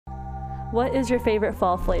What is your favorite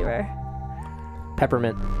fall flavor?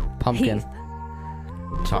 Peppermint. Pumpkin. Heath.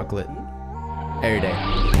 Chocolate. Every day.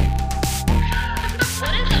 Man,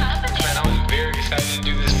 I was very excited to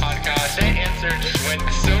do this podcast. That answer just went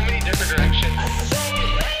so many different directions.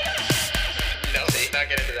 No, let's not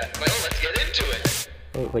get into that. Well, let's get into it.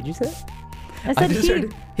 Wait, what'd you say? I said just Heath.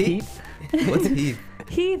 heard Heath. What's Heath?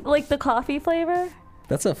 Heath, like the coffee flavor?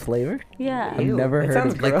 That's a flavor? Yeah. I've never It heard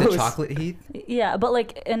sounds of Like the Gross. chocolate Heath? Yeah, but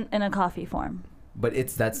like in a coffee form. But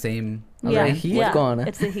it's that same. Yeah, like, Heath? yeah. Go on, eh?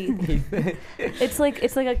 It's the Heath. it's like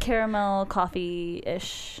a caramel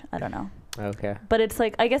coffee-ish. I don't know. Okay. But it's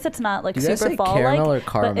like, I guess it's not like Do you guys super say fall-like. caramel or But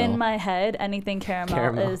caramel? in my head, anything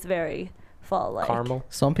caramel. is very fall-like. Caramel.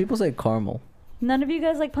 Some people say caramel. None of you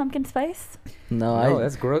guys like pumpkin spice? No, No,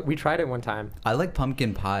 that's gross. We tried it one time. I like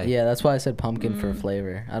pumpkin pie. Yeah, that's why I said pumpkin for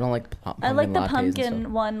flavor. I don't like pumpkin I like the lattes and stuff.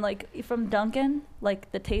 pumpkin one, like from Dunkin',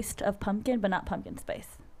 like the taste of pumpkin, but not pumpkin spice.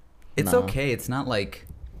 It's No. okay. It's not like,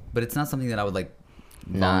 but it's not something that I would like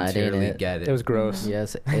Nah, it ain't voluntarily it. get. It was gross.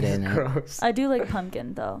 Yes, it ain't it. Gross. I do like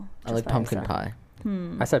pumpkin though. I just like by pumpkin itself.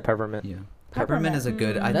 pie. I said peppermint. Yeah. Peppermint is a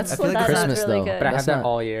good. I That's feel like like that's Christmas really though. good. But I That's have that not-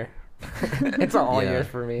 all year. It's all Yeah. year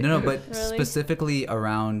for me. No, but Really? specifically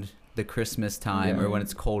around the Christmas time or when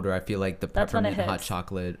it's colder, I feel like the That's when it peppermint hot hits.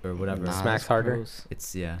 chocolate or whatever. Nah, Smacks it's harder. gross.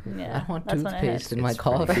 It's yeah. Yeah, I don't want that's when it toothpaste hits. in my It's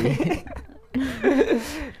pretty- coffee.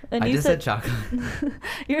 And I you just said chocolate.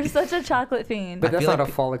 you're such a chocolate fiend. But I that's feel not like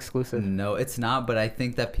a fall exclusive. No, it's not. But I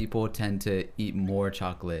think that people tend to eat more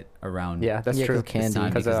chocolate around. Yeah, that's Yeah, true. 'cause candy. this time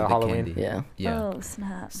Because because of of the Halloween. candy. Yeah. Yeah. Oh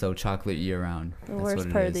snap! So chocolate year round. The That's worst what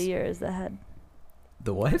it part of the is. year is ahead.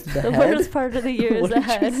 The what? The The head? worst part of the year is What did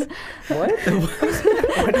you ahead. say? What?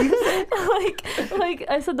 What do you say? like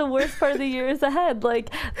I said, the worst part of the year is ahead. Like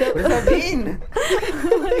the, What does that mean?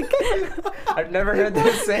 I've never heard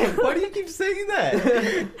this saying. Why do you keep saying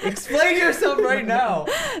that? Explain yourself right now.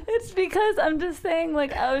 it's because I'm just saying.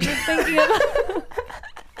 Like I was just thinking about.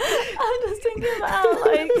 I'm just thinking about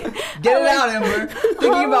like. Get it like, out, Amber.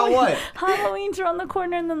 Thinking about what? Halloween's around the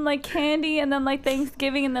corner, and then like candy, and then like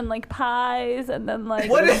Thanksgiving, and then like pies, and then like.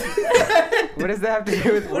 What is What does that have to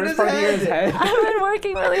do with What worst is part of the year is head? head? I've been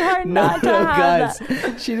working really hard No, not to have guys.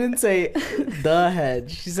 that. She didn't say the head.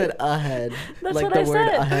 She said ahead. That's like what the I word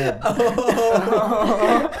said. ahead.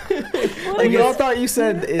 What Like is we all it? thought you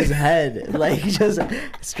said is head. Like just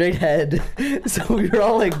straight head. So we were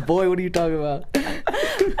all like, boy, what are you talking about?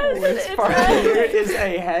 It's Part of the year is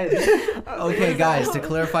a head. Okay, guys, to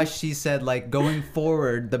clarify, she said like going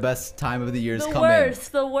forward, the best time of the year is the coming.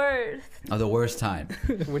 worst, the worst. Oh, the worst time.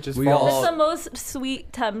 Which is We false. all- It's the most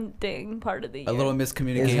sweet, tempting part of the year. A little Is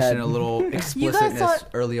miscommunication, head. a little explicitness thought-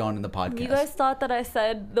 early on in the podcast. You guys thought that I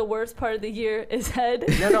said the worst part of the year is head.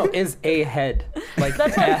 No, is a head. Like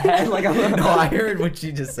That's a what- head. Like a No, I heard what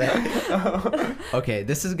she just said. Okay,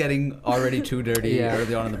 this is getting already too dirty Yeah.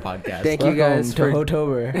 early on in the podcast. Thank you guys for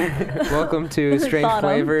October. welcome to Strange Bottom.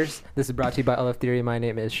 Flavors. This is brought to you by LF Theory. My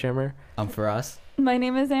name is Shimmer. For us. My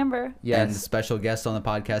name is Amber. And Yes. special guest on the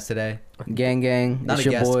podcast today. Gang, gang. Not It's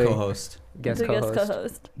a your guest, boy, co-host. Guest The guest co-host.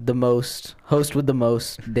 co-host. the most host with the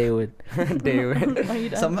most, David. David. Are you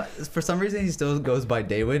done? For some reason, he still goes by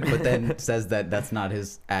David, but then says that that's not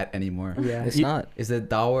his @ anymore. Yeah. It's You- not. Is it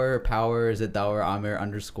Dower Power? Is it Dower Amir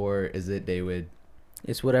 _ Is it David?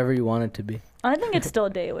 It's whatever you want it to be. I think it's still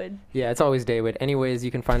David. Yeah, it's always David. Anyways, you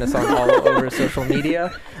can find us on all over social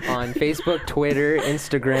media, on Facebook, Twitter,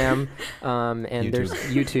 Instagram, and there's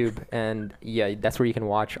YouTube. And yeah, that's where you can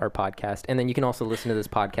watch our podcast. And then you can also listen to this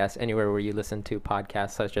podcast anywhere where you listen to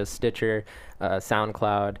podcasts such as Stitcher,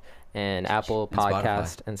 SoundCloud, and Apple And Spotify.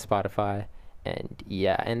 Podcast and Spotify. And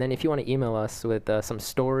yeah, and then if you want to email us with some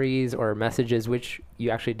stories or messages, which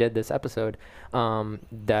you actually did this episode,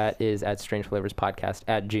 that is at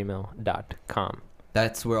strangeflavorspodcast@gmail.com.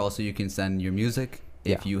 That's where also you can send your music.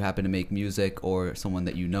 If Yeah. you happen to make music or someone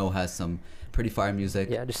that you know has some pretty fire music.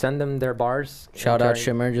 Yeah, just send them their bars. Shout out Carry-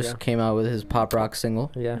 Shimmer just yeah. came out with his pop rock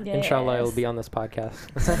single. Yeah, Yes. inshallah, it'll be on this podcast.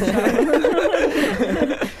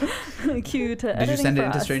 Cue to Did you editing send it for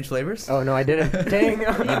into us. Strange Flavors? Oh no, I didn't. Dang. You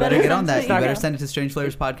better better get send on it that. to You better Instagram. send it to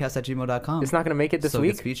strangeflavorspodcast@gmail.com. It's not gonna make it this so it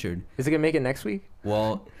week. gets featured. Is it gonna make it next week?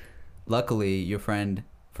 Well, luckily, your friend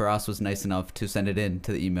Faraz was nice enough to send it in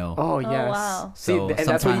to the email. Oh, Oh, yes. wow. See, So and that's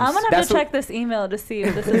what sometimes- I'm gonna have that's to what- check this email to see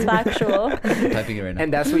if this is factual. I'm typing it right now.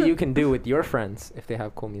 And that's what you can do with your friends if they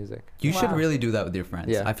have cool music. You should Wow. really do that with your friends.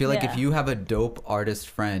 Yeah. I feel like Yeah. if you have a dope artist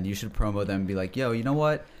friend, you should promo them and be like, yo, you know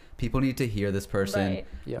what? People need to hear this person. Right.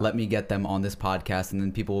 Yeah. Let me get them on this podcast. And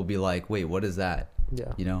then people will be like, wait, what is that?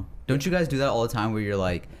 Yeah. You know? Don't you guys do that all the time where you're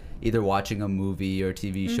like either watching a movie or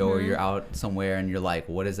TV show or you're out somewhere and you're like,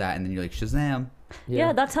 what is that? And then you're like, Shazam.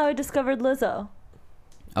 Yeah, that's how I discovered Lizzo.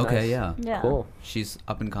 Okay, Nice. yeah. Yeah. Cool. She's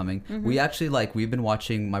up and coming. Mhm. We actually we've been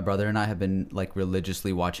watching. My brother and I have been like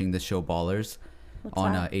religiously watching the show Ballers What's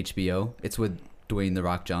on that? HBO. It's with Dwayne the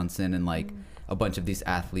Rock Johnson and like Mm. a bunch of these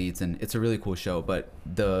athletes, and it's a really cool show. But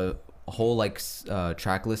the whole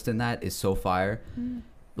track list in that is so fire. Mm.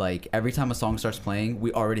 Like every time a song starts playing,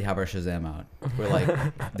 we already have our Shazam out. We're like,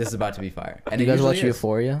 this is about to be fire. And Do you it guys watch usually is.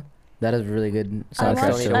 Euphoria? That is really good I Soundtrack soundtrack.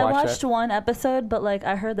 watched, to too. I watch watched that. one episode, but like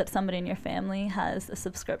I heard that somebody in your family has a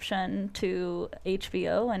subscription to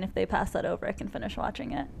HBO, and if they pass that over, I can finish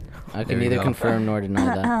watching it. I There can you neither go. confirm nor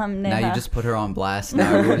deny that. Now Neha. you just put her on blast.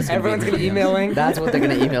 Now everyone's Everyone's gonna be DMs. emailing. That's what they're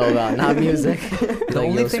gonna email about, not music. The Like,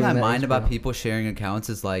 only yo, thing I swing that mind about HBO. people sharing accounts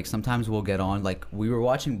is like sometimes we'll get on, like we were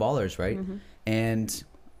watching Ballers, right? Mm-hmm. And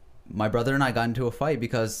my brother and I got into a fight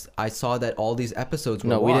because I saw that all these episodes were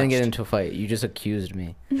No, we didn't get watched. into a fight. You just accused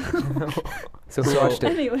me. So who So- watched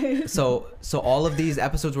it? Anyway. So all of these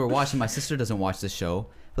episodes were watched, and my sister doesn't watch the show.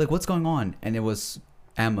 Like, what's going on? And it was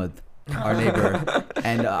Ahmed, our neighbor,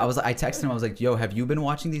 and I texted him. I was like, "Yo, have you been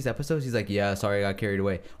watching these episodes?" He's like, "Yeah, sorry, I got carried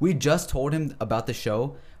away." We just told him about the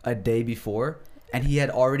show a day before, and he had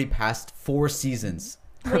already passed 4 seasons.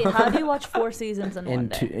 Wait, how do you watch 4 seasons in one In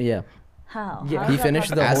day? yeah, How? Yeah. How he does that finished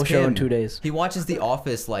happen? the whole Ask show in him. 2 days. He watches The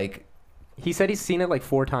Office He said he's seen it like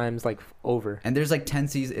 4 times, like over. and there's like 10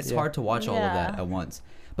 seasons. It's Yeah. hard to watch all of that Yeah. at once.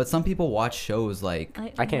 But some people watch shows I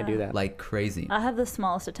can't do that. like crazy. I have the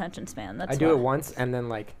smallest attention span. That's I do why. it once, and then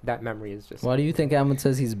like that memory is just. Why do you think Ahmed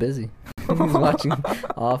says he's busy? He's watching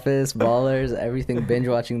Office, Ballers, everything, binge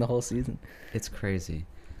watching the whole season. It's crazy.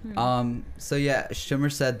 Hmm. So yeah, Shimmer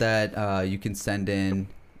said that you can send in,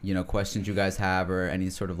 questions you guys have or any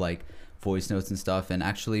sort of like voice notes and stuff. And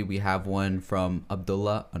actually, we have one from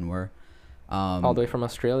Abdullah Anwar. all the way from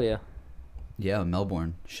Australia. Yeah,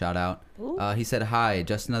 Melbourne. Shout out. Ooh. He said, "Hi,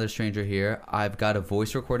 just another stranger here. I've got a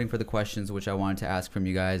voice recording for the questions which I wanted to ask from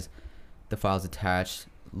you guys. The file's attached.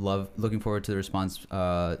 Looking forward to the response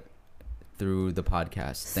through the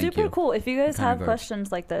podcast. Thank Super you." cool. If you guys Kind have regards.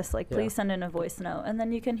 questions like this, like Yeah. please send in a voice note, and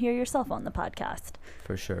then you can hear yourself on the podcast.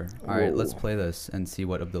 For sure. All right, let's Whoa. play this and see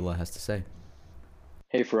what Abdullah has to say.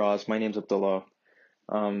 Hey Faraz, my name's Abdullah.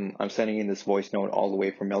 I'm sending in this voice note all the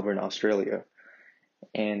way from Melbourne, Australia.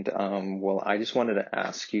 And well, I just wanted to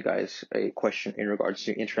ask you guys a question in regards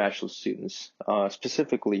to international students,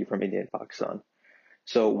 specifically from India and Pakistan.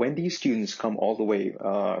 So when these students come all the way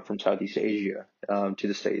from Southeast Asia to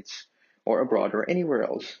the States or abroad or anywhere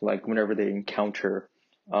else, like whenever they encounter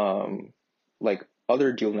like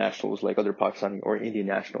other dual nationals, like other Pakistani or Indian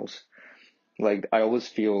nationals, like I always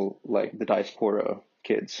feel like the diaspora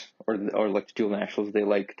kids or like the dual nationals, they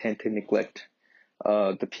like tend to neglect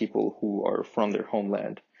the people who are from their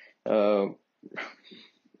homeland.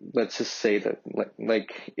 Let's just say that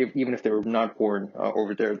like even if they were not born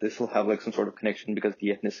over there, they still have like some sort of connection because of the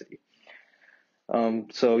ethnicity.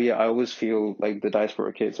 So yeah, I always feel like the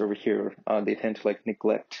diaspora kids over here, they tend to like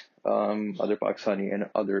neglect other Pakistani and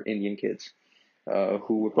other Indian kids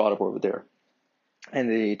who were brought up over there, and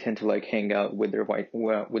they tend to like hang out with their white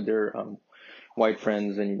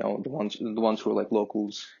friends, and the ones who are like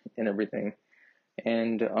locals and everything.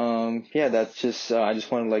 And yeah, that's just I just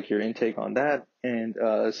wanted like your intake on that. And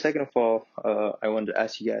second of all, I wanted to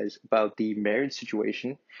ask you guys about the marriage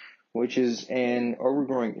situation, which is an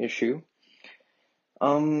overgrowing issue.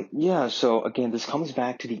 Yeah, so again, this comes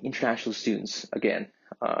back to the international students again.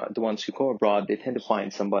 The ones who go abroad, they tend to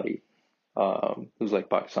find somebody who's like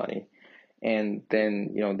Pakistani, and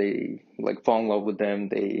then they like fall in love with them,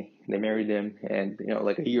 they marry them, and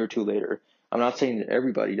like a year or two later. I'm not saying that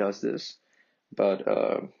everybody does this, but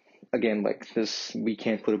again, like this, we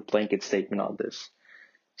can't put a blanket statement on this.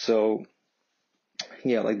 So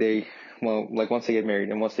yeah, like once they get married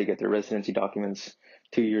and once they get their residency documents,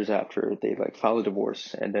 2 years after, they like file a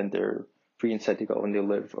divorce, and then they're free and set to go, and they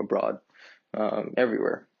live abroad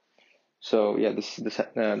everywhere. So yeah,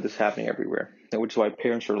 this happening everywhere, which is why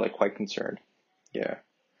parents are like quite concerned. Yeah,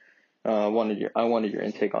 I wanted your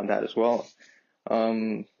intake on that as well.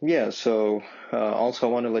 Yeah, so also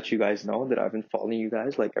I want to let you guys know that I've been following you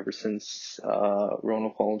guys like ever since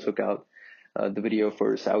Ronald Paul took out the video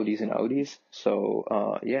for Saudis and Audis.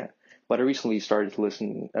 So yeah, but I recently started to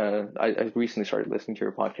listen. I recently started listening to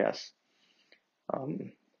your podcast.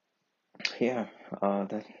 Yeah,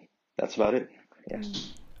 that's about it. Yeah.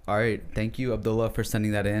 All right, thank you, Abdullah, for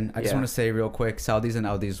sending that in. I just Yeah. want to say real quick, Saudis and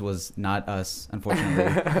Audis was not us, unfortunately.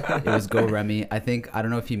 It was Go Remy. I don't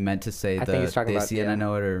know if he meant to say I think he's talking about, Desi and I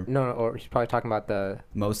know it or No, or he's probably talking about the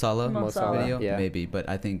Mo Salah Mo Salah. video, Yeah. maybe. But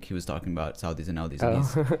I think he was talking about Saudis and Audis, Oh. and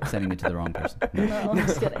he's sending it to the wrong person. No, I'm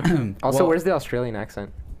just kidding. Also, Well- where's the Australian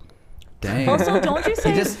accent? Dang. Also, don't you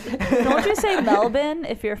say just- don't you say Melbourne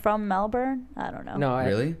if you're from Melbourne? I don't know. No,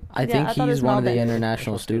 Really? I Yeah, think I thought it he's was one of the Melbourne.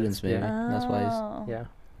 international students, maybe. Yeah. That's why he's. Oh. Yeah.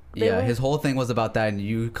 They Yeah, were- his whole thing was about that, and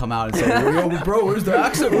you come out and say, "Yo, bro, where's the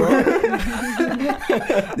accent, bro?"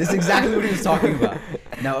 This is exactly what he was talking about.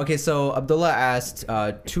 Now, okay, so Abdullah asked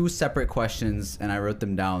 2 separate questions, and I wrote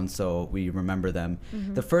them down so we remember them.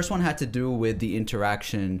 The first one had to do with the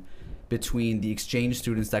interaction between the exchange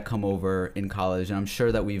students that come over in college, and I'm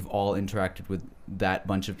sure that we've all interacted with that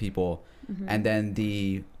bunch of people, and then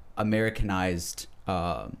the Americanized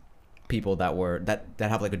people that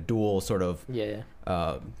have like a dual sort of Yeah.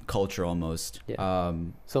 culture almost. Yeah.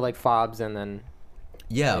 So like fobs and then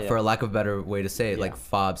Yeah, Yeah. for a lack of a better way to say it, Yeah. like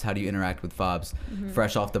fobs. How do you interact with fobs?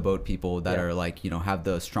 Fresh off the boat people that Yeah. are like, have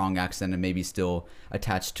the strong accent and maybe still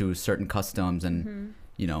attached to certain customs and,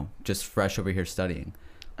 just fresh over here studying.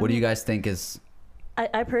 What do you guys think is?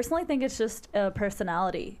 I personally think it's just a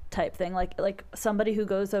personality type thing. Like somebody who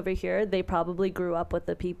goes over here, they probably grew up with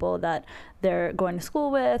the people that they're going to school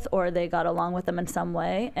with, or they got along with them in some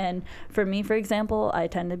way. And for me, for example, I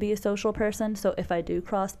tend to be a social person. So if I do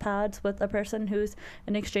cross paths with a person who's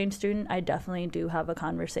an exchange student, I definitely do have a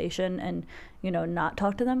conversation and, not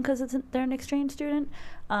talk to them because they're an exchange student.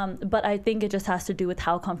 But I think it just has to do with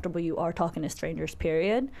how comfortable you are talking to strangers,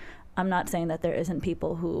 period. I'm not saying that there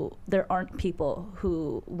aren't people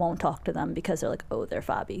who won't talk to them because they're like, oh, they're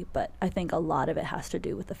fobby. But I think a lot of it has to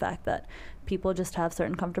do with the fact that people just have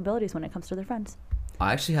certain comfortabilities when it comes to their friends.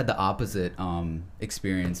 I actually had the opposite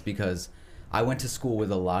experience because I went to school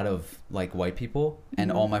with a lot of like white people, and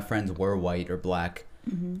all my friends were white or black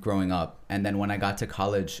growing up. And then when I got to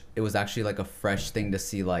college, it was actually like a fresh thing to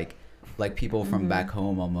see like people from back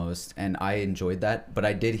home almost, and I enjoyed that. But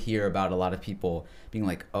I did hear about a lot of people being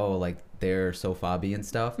like, oh, like they're so fobby and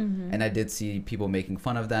stuff, and I did see people making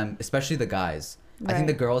fun of them, especially the guys. I think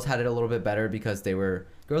the Right. girls had it a little bit better because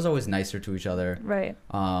girls are always nicer to each other. Right.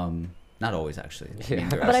 Not always actually. Yeah.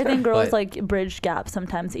 But I think girls But- like bridge gaps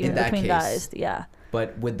sometimes even In that between case. guys. Yeah.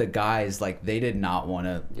 But with the guys, like they did not want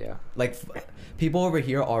to. Yeah. Like people over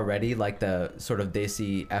here already, like the sort of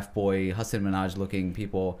desi F-boy Hassan Minaj looking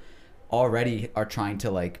people, already are trying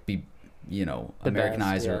to like be, The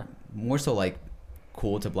Americanized best, or more so like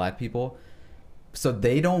cool to black people. So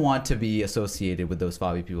they don't want to be associated with those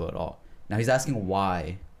fobby people at all. Now he's asking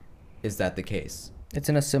why is that the case? It's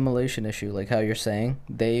an assimilation issue, like how you're saying.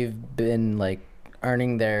 They've been like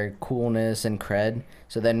earning their coolness and cred.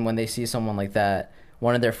 So then when they see someone like that,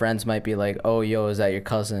 one of their friends might be like, "Oh, yo, is that your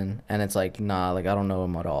cousin?" And it's like, "Nah, like I don't know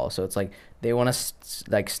him at all." So it's like they want to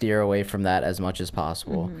like steer away from that as much as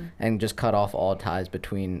possible and just cut off all ties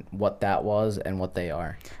between what that was and what they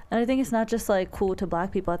are. And I think it's not just like cool to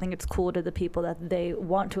black people. I think it's cool to the people that they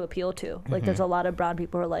want to appeal to. Like there's a lot of brown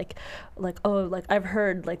people who are like, oh, like I've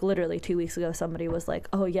heard like literally 2 weeks ago somebody was like,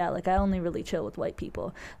 oh yeah, like I only really chill with white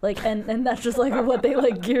people. Like and that's just like what they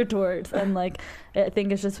like gear towards. And like I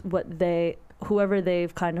think it's just whoever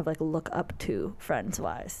they've kind of like look up to friends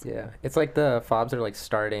wise. Yeah, it's like the fobs are like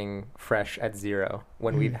starting fresh at zero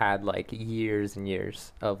when we've had like years and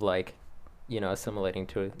years of like, assimilating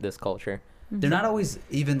to this culture. They're not always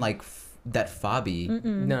even like that fobby.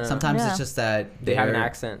 No, Sometimes Yeah. it's just that they have an they're-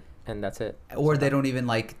 accent and that's it. or they don't even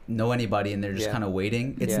like know anybody and they're just Yeah. kind of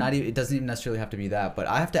waiting. It's Yeah. not even, it doesn't even necessarily have to be that, but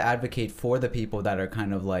I have to advocate for the people that are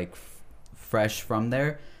kind of like fresh from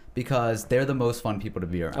there because they're the most fun people to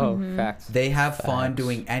be around. Oh, facts. They have fun Facts.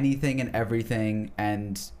 doing anything and everything,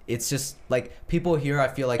 and it's just like people here I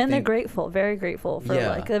feel like And they're think grateful, very grateful for Yeah.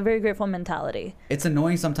 like a very grateful mentality. it's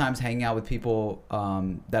annoying sometimes hanging out with people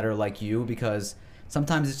that are like you because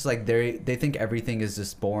sometimes it's like they think everything is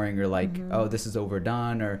just boring or like oh this is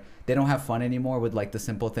overdone or they don't have fun anymore with like the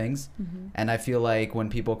simple things. And I feel like when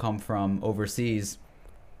people come from overseas,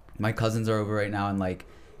 my cousins are over right now, and like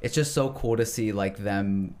it's just so cool to see like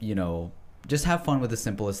them just have fun with the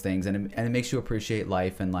simplest things, and it makes you appreciate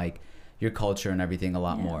life and like your culture and everything a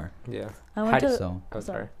lot Yeah. more. Yeah. I went to So Oh,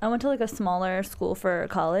 sorry. I went to like a smaller school for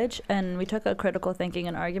college, and we took a critical thinking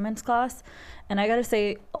and arguments class. And I got to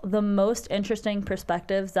say, the most interesting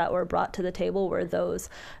perspectives that were brought to the table were those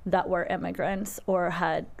that were immigrants or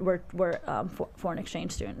were foreign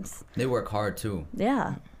exchange students. they work hard too.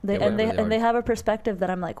 Yeah, They work really hard. they have a perspective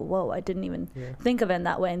that I'm like, whoa, I didn't even Yeah. think of it in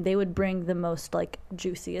that way. And they would bring the most like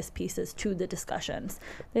juiciest pieces to the discussions.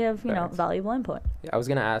 They have Facts. valuable input. Yeah, I was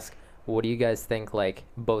gonna ask, what do you guys think like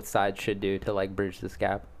both sides should do to like bridge this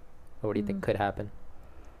gap? What do you think could happen?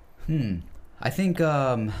 I think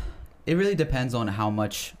it really depends on how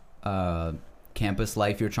much campus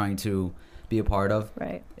life you're trying to be a part of.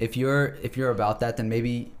 Right. If you're about that, then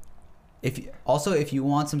maybe if you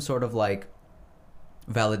want some sort of like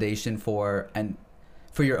validation for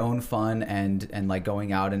your own fun and like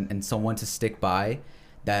going out and someone to stick by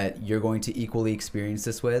that you're going to equally experience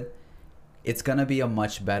this with, it's gonna be a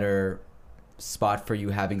much better spot for you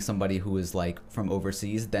having somebody who is like from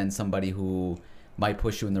overseas than somebody who might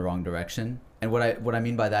push you in the wrong direction. And what I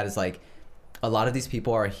mean by that is like a lot of these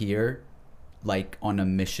people are here like on a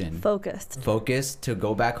mission, focused to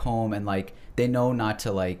go back home, and like they know not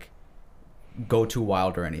to like go too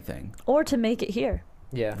wild or anything, or to make it here.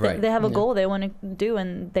 Yeah. Right. They have a goal they want to do,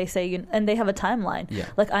 and they say, and they have a timeline. Yeah.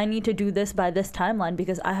 Like, I need to do this by this timeline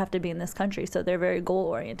because I have to be in this country. So they're very goal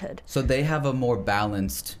oriented. So they have a more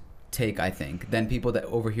balanced take, I think, than people that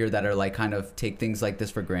over here that are like kind of take things like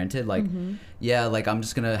this for granted. Like, yeah, like I'm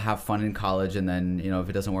just gonna have fun in college, and then if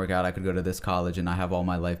it doesn't work out, I could go to this college, and I have all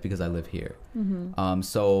my life because I live here.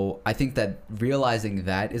 So I think that realizing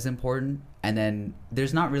that is important, and then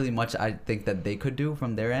there's not really much I think that they could do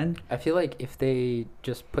from their end. I feel like if they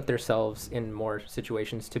just put themselves in more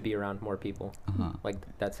situations to be around more people, like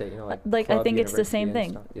that's it, Like I club, think it's the same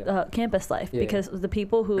university thing, and stuff. Yeah. campus life, Yeah, because the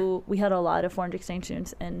people who, we had a lot of foreign exchange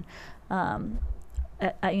students in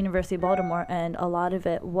at University of Baltimore, and a lot of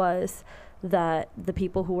it was that the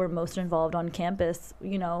people who were most involved on campus,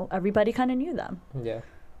 everybody kind of knew them. Yeah.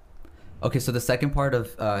 Okay, so the second part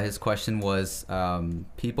of his question was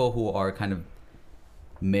people who are kind of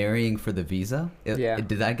marrying for the visa. Yeah.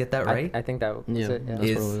 Did I get that right? I think that was it. Yeah. That's what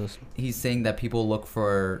it was. He's saying that people look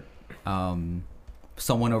for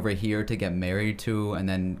someone over here to get married to and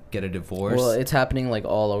then get a divorce. Well, it's happening like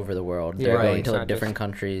all over the world. Yeah, They're right. going It's to like not different just-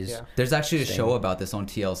 countries. Yeah. There's actually a Same. show about this on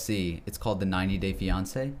TLC. It's called The 90 Day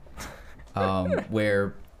Fiancé,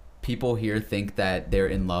 where people here think that they're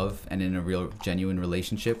in love and in a real genuine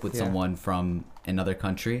relationship with Yeah. someone from another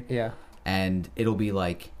country. Yeah. And it'll be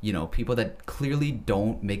like, people that clearly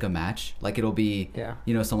don't make a match. Like it'll be,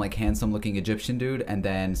 Yeah. some like handsome looking Egyptian dude and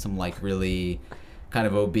then some like really kind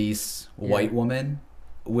of obese white woman,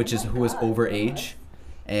 who is over age.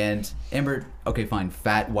 And Amber, okay, fine,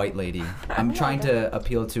 fat white lady. I'm trying to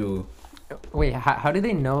appeal to. Wait, how do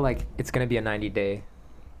they know like it's gonna be a 90-day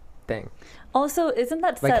thing? Also, isn't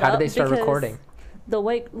that Like, set how up do they start because recording? the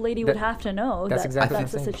white lady would That- have to know That's that exactly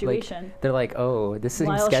that's the the thing. Like, situation they're like, oh, this is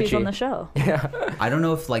while sketchy. she's on the show. Yeah. I don't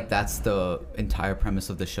know if like that's the entire premise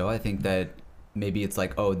of the show. I think that maybe it's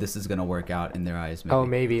like, oh, this is gonna work out in their eyes. Maybe. Oh,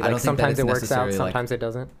 maybe. I Like don't think that sometimes it's it works out, necessarily, like- sometimes it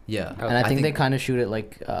doesn't. Yeah. Oh. And I think they kind of shoot it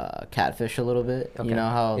like catfish a little bit. Okay. You know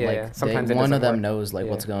how Yeah, like yeah. Sometimes it one doesn't of them work. knows like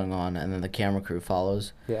what's Yeah. going on, and then the camera crew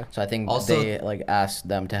follows. Yeah. So I think Also- they like ask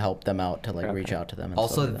them to help them out to like Okay. reach out to them. And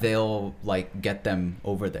Also, stuff like that. they'll like get them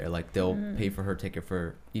over there. Like they'll pay for her ticket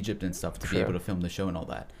for Egypt and stuff to be True. able to film the show and all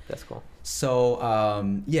that. That's cool. So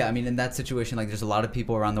yeah, I mean, in that situation, like there's a lot of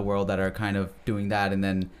people around the world that are kind of doing that, and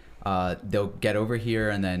then they'll get over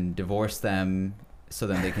here and then divorce them so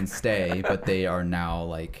then they can stay, but they are now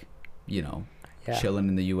like, Yeah. chilling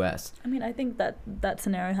in the U.S. I mean, I think that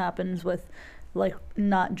scenario happens with, like,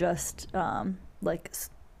 not just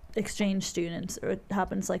exchange students, or it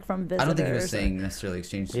happens like from visitors. I don't think he was saying necessarily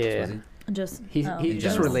exchange students, Yeah. was he? Just He oh. he In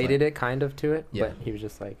just general, related like- it kind of to it, Yeah. but he was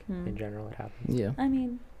just like, in general, it happens. Yeah. I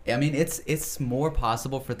mean, It's more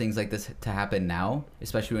possible for things like this to happen now,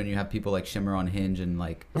 especially when you have people like Shimmer on Hinge and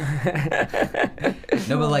like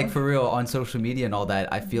no, but like for real on social media and all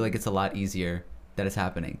that. I feel like it's a lot easier that it's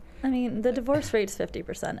happening the divorce rate's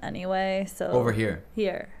 50% anyway. So over here.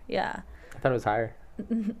 Here, yeah. I thought it was higher.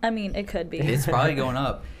 I mean, it could be. It's probably going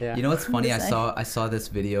up. Yeah. You know what's funny? I Just saw this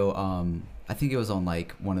video. I think it was on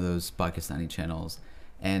like one of those Pakistani channels,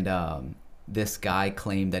 and this guy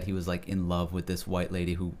claimed that he was like in love with this white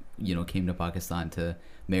lady who came to Pakistan to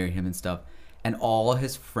marry him and stuff, and all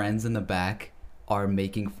his friends in the back are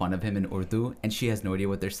making fun of him in Urdu, and she has no idea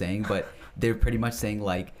what they're saying, but they're pretty much saying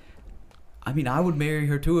like, I mean, I would marry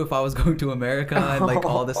her too if I was going to America and like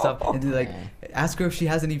all this stuff. And they're like, ask her if she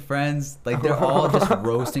has any friends. Like they're all just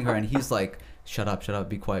roasting her, and he's like, shut up,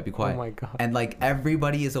 be quiet, be quiet. Oh my God. And like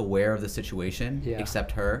everybody is aware of the situation Yeah.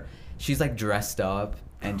 except her. She's like dressed up,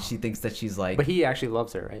 and she thinks that she's like. But he actually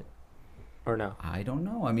loves her, right? Or no? I don't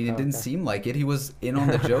know. I mean, it Oh, didn't okay. seem like it. He was in on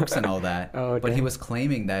the jokes and all that. Oh, but he dang. was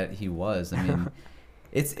claiming that he was. I mean,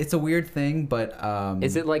 it's a weird thing, but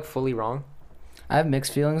Is it like fully wrong? I have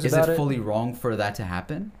mixed feelings is about it it. fully wrong for that to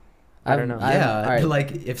happen? I don't know. Yeah, alright.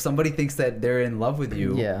 like if somebody thinks that they're in love with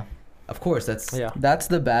you, Yeah. of course that's Yeah. That's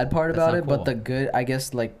the bad part That's about not it, cool. but the good, I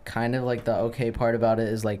guess, like kind of like the okay part about it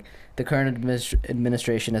is like the current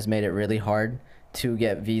administration has made it really hard to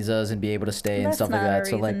get visas and be able to stay and That's stuff not like a that.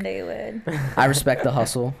 So reason, like, David. I respect the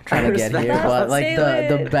hustle trying to get respect here, the but hustle. like Say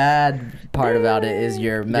the it. bad part about it is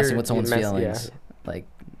you're messing You're- with someone's you mess- feelings. yeah. Like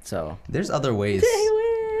so. there's other ways.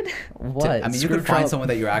 David. dude. What? I mean, you Screw can find Trump. someone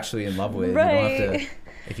that you're actually in love with. You don't have Right. to,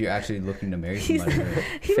 if you're actually looking to marry He's- somebody. Right?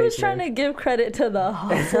 He Fake was trying to news. give credit to the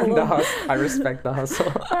hustle. I respect the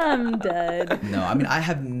hustle. I'm dead. No, I mean, I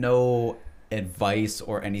have no advice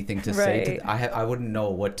or anything to say. Right. I wouldn't know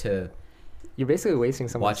what to You're basically wasting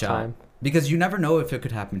someone's watch time. out, because you never know if it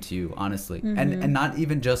could happen to you, honestly. And not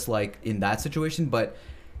even just like in that situation, but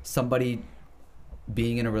somebody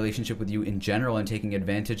being in a relationship with you in general and taking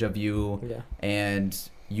advantage of you. Yeah. And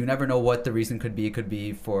you never know what the reason could be. It could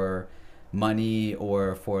be for money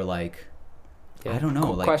or for like, Yeah. I don't know.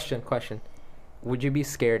 Cool. Like, Question. Would you be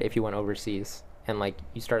scared if you went overseas and like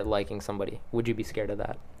you started liking somebody? Would you be scared of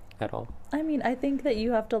that at all? I mean, I think that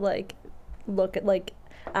you have to like look at like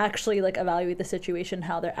actually like evaluate the situation,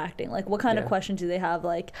 how they're acting, like what kind of Yeah. questions do they have,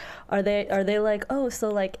 like are they like, oh, so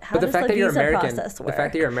like how But the does fact the that you're visa American, process the work?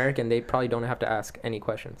 fact that you're American, they probably don't have to ask any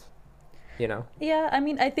questions. You know? Yeah, I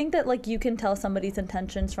mean, I think that like you can tell somebody's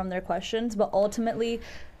intentions from their questions, but ultimately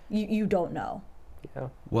you don't know. Yeah.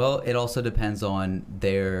 well, it also depends on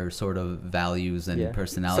their sort of values and Yeah.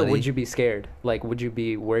 personality. So would you be scared? Like, would you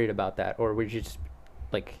be worried about that, or would you just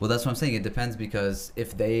like? Well, that's what I'm saying. It depends, because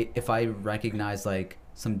if I recognize like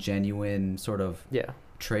some genuine sort of Yeah.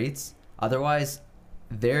 traits, otherwise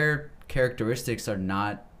their characteristics are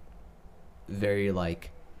not very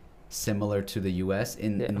like similar to the US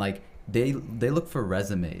in Yeah. like they look for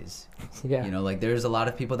resumes. Yeah. You know, like there's a lot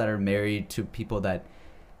of people that are married to people that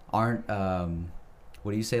aren't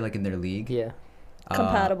what do you say, like in their league? Yeah.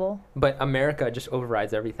 Compatible. But America just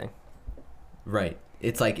overrides everything. Right.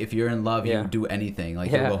 It's like if you're in love, Yeah. you do anything.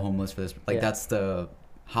 Like Yeah. you'll go homeless for this. Like Yeah. that's the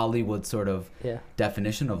Hollywood sort of Yeah.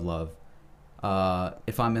 definition of love.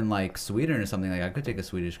 If I'm in like Sweden or something, like I could take a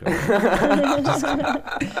Swedish girl.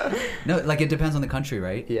 No, like it depends on the country,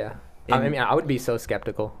 right? Yeah. In- I mean, I would be so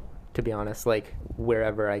skeptical, to be honest. Like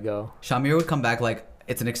wherever I go. Shamir would come back like,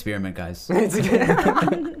 it's an experiment, guys. I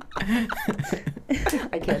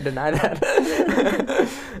can't deny that.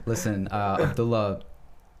 Listen, Abdullah,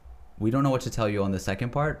 we don't know what to tell you on the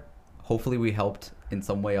second part. Hopefully we helped in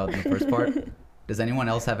some way out in the first part. Does anyone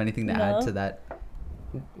else have anything to add No. to that?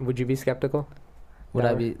 Would you be skeptical? Would I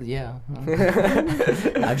Dower? be? Yeah. I'd be-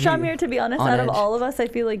 Shamir, to be honest, on out of edge. all of us, I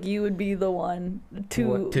feel like you would be the one to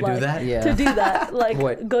What? To do like, that? Yeah. to do that, like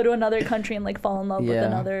What? go to another country and like fall in love with Yeah.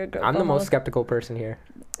 another girl. I'm the most skeptical person here.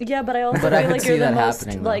 Yeah, but I also But I feel could like see you're the that most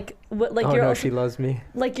happening, though. like like Oh you're no, also, she loves me.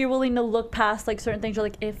 like you're willing to look past like certain things. You're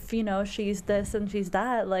like, if you know she's this and she's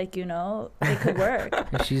that, like you know it could work.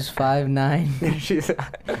 She's 5'9". She's.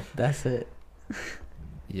 That's it.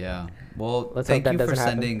 Yeah. Well, Let's hope thank that you for doesn't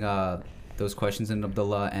happen. sending those questions in,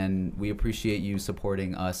 Abdullah, and we appreciate you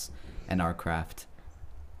supporting us and our craft.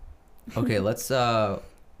 Okay, let's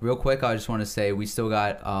real quick. I just want to say we still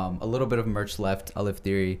got a little bit of merch left. Olive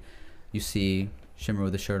Theory, you see Shimmer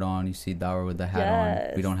with the shirt on. You see Dower with the hat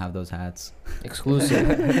on. We Yes. don't have those hats.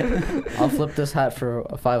 Exclusive. I'll flip this hat for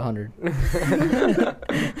 500.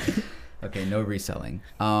 Okay, no reselling.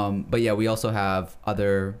 But yeah, we also have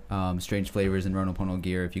other strange flavors and Ronopono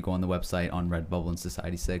gear if you go on the website on Redbubble and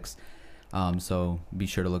Society 6. So be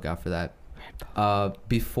sure to look out for that.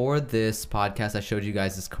 Before this podcast, I showed you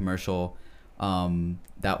guys this commercial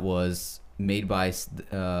that was made by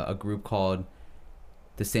a group called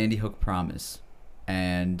the Sandy Hook Promise.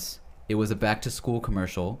 And it was a back to school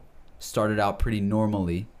commercial. Started out pretty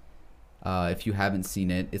normally. If you haven't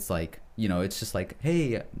seen it, it's like, you know, it's just like,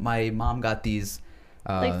 hey, my mom got these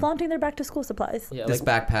Like flaunting their back to school supplies. Yeah, this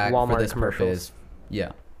like backpack Walmart for this commercials. purpose.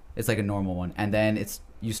 Yeah, it's like a normal one, and then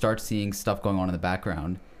you start seeing stuff going on in the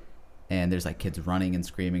background, and there's like kids running and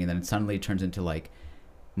screaming, and then it suddenly turns into like,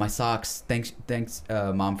 my socks, thanks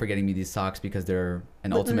mom for getting me these socks because they're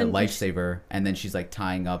an But ultimate then lifesaver, and then she's like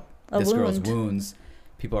tying up A this girl's wound. wounds.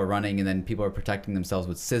 People are running, and then people are protecting themselves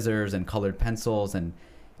with scissors and colored pencils, and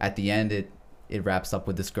at the end it wraps up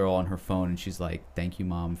with this girl on her phone, and she's like, thank you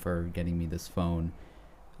mom for getting me this phone.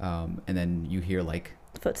 And then you hear like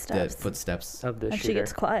Footsteps. the footsteps. Of the and she shooter.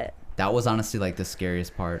 gets quiet. That was honestly like the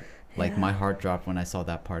scariest part. Like Yeah. my heart dropped when I saw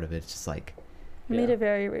that part of it. It's just like, It made Yeah. it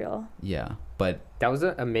very real. yeah, but That was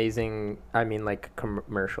an amazing. I mean, like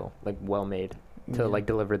commercial, like well made to Yeah. like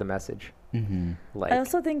deliver the message. Like I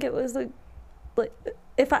also think it was like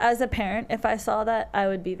if I, as a parent, if I saw that, I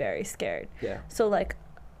would be very scared. yeah. So like,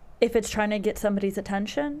 if it's trying to get somebody's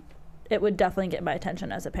attention, it would definitely get my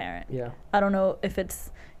attention as a parent. Yeah. I don't know if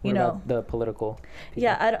it's, you What know, about the political. people?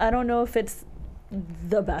 yeah, I don't know if it's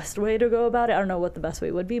the best way to go about it. I don't know what the best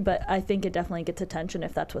way would be, but I think it definitely gets attention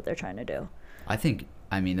if that's what they're trying to do. I think,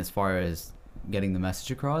 I mean, as far as getting the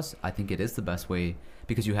message across, I think it is the best way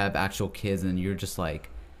because you have actual kids and you're just like,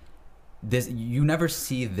 this, you never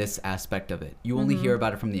see this aspect of it. You only hear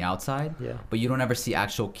about it from the outside, Yeah. but you don't ever see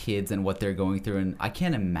actual kids and what they're going through. And I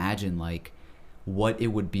can't imagine like what it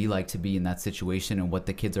would be like to be in that situation and what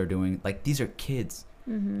the kids are doing. Like, these are kids.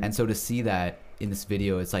 And so to see that in this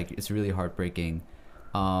video, it's like, it's really heartbreaking.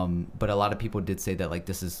 But a lot of people did say that like,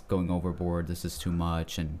 this is going overboard, this is too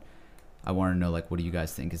much. And I want to know, like, what do you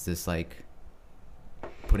guys think? Is this like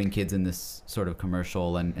putting kids in this sort of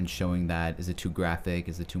commercial and showing that? Is it too graphic?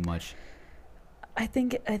 Is it too much? I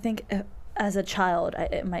think as a child,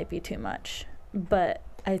 it might be too much. But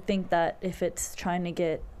I think that if it's trying to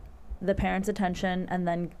get the parents' attention and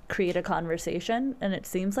then create a conversation, and it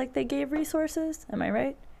seems like they gave resources. Am I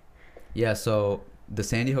right? Yeah, so the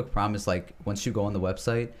Sandy Hook Promise, like, once you go on the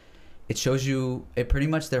website, it shows you, it pretty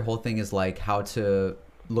much, their whole thing is like how to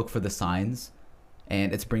look for the signs,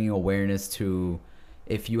 and it's bringing awareness to,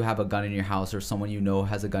 if you have a gun in your house or someone you know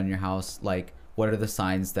has a gun in your house, like, what are the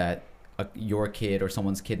signs that your kid or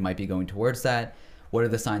someone's kid might be going towards that? What are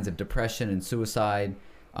the signs of depression and suicide,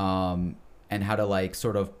 and how to like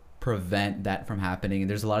sort of prevent that from happening? And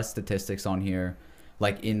there's a lot of statistics on here.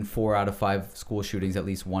 Like, in 4 out of 5 school shootings, at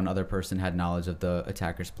least one other person had knowledge of the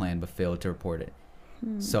attacker's plan but failed to report it.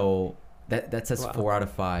 So that says Wow. 4 out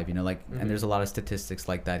of 5, you know, like, and there's a lot of statistics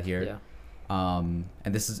like that here. Yeah. And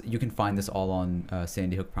this is, you can find this all on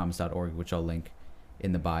sandyhookpromise.org, which I'll link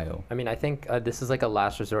in the bio. I mean, I think this is like a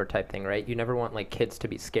last resort type thing, right? You never want like kids to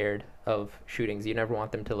be scared of shootings. You never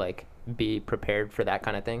want them to like be prepared for that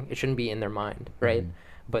kind of thing. It shouldn't be in their mind, right?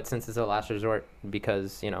 But since it's a last resort,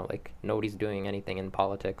 because, you know, like, nobody's doing anything in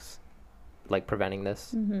politics like preventing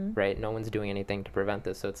this, right? No one's doing anything to prevent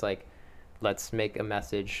this. So it's like, let's make a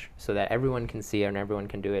message so that everyone can see it and everyone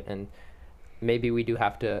can do it. And maybe we do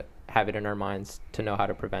have to have it in our minds to know how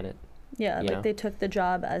to prevent it. Yeah, You like know? they took the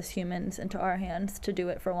job as humans into our hands to do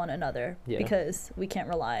it for one another, Yeah. because we can't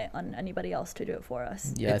rely on anybody else to do it for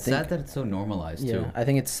us. Yeah, It's I think, sad that it's so normalized too. I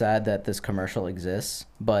think it's sad that this commercial exists,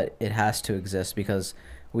 but it has to exist because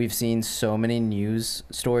we've seen so many news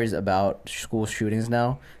stories about school shootings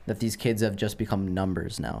now that these kids have just become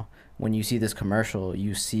numbers now. When you see this commercial,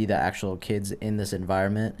 you see the actual kids in this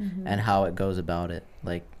environment and how it goes about it.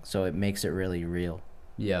 Like, so it makes it really real.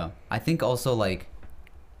 Yeah. I think also, like,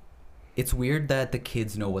 it's weird that the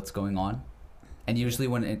kids know what's going on. And usually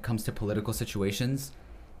when it comes to political situations,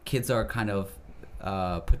 kids are kind of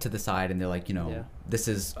put to the side, and they're like, you know, Yeah. this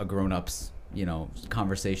is a grown-up's, you know,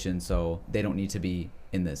 conversation, so they don't need to be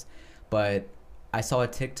in this. But I saw a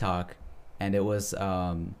TikTok, and it was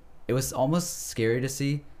almost scary to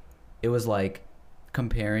see. It was like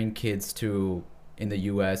comparing kids to in the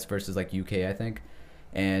US versus like UK, I think.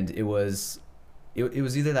 And it was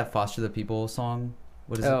either that Foster the People song,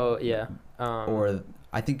 what is Oh, it? yeah. Or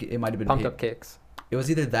I think it might have been Pumped Up Kicks. It was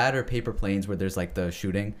either that or Paper Planes, where there's like the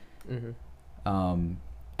shooting.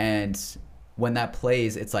 And when that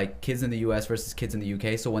plays, it's like kids in the US versus kids in the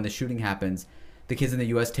UK. So when the shooting happens, the kids in the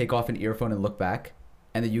US take off an earphone and look back,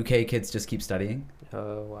 and the UK kids just keep studying.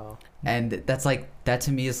 Oh, wow. And that's like, that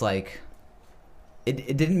to me is like,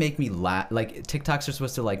 it didn't make me laugh. Like, TikToks are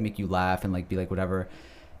supposed to like make you laugh and like be like whatever.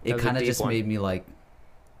 That It was a kind of deep just one. made me like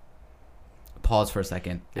pause for a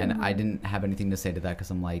second, and I didn't have anything to say to that,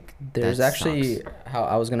 because I'm like, There's that actually, sucks. how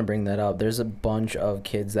I was going to bring that up, there's a bunch of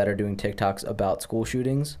kids that are doing TikToks about school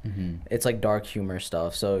shootings. It's like dark humor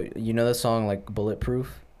stuff. So, you know the song like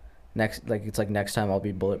Bulletproof? It's like Next Time I'll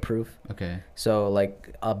Be Bulletproof. Okay. So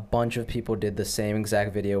like a bunch of people did the same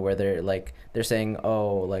exact video where they're saying,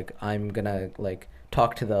 oh, like, I'm gonna like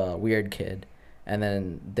talk to the weird kid, and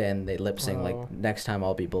then they lip sync Oh. like Next Time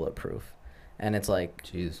I'll Be Bulletproof. And it's like,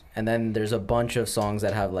 Jeez. and then there's a bunch of songs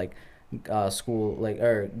that have like school like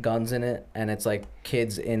or guns in it, and it's like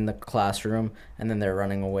kids in the classroom, and then they're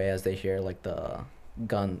running away as they hear like the That's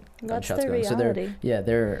gunshots their going. So reality.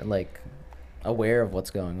 they're like aware of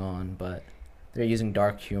what's going on, but they're using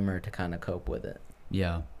dark humor to kind of cope with it.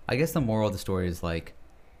 Yeah. I guess the moral of the story is like,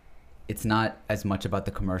 it's not as much about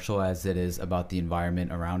the commercial as it is about the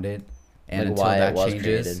environment around it. And Like until why it that was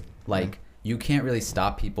changes, created. like, you can't really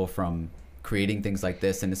stop people from creating things like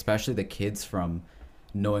this, and especially the kids from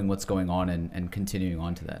knowing what's going on and continuing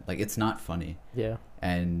on to that. Like, it's not funny. Yeah.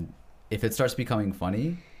 And if it starts becoming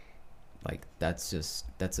funny, like, that's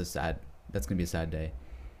gonna be a sad day.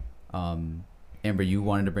 Amber, you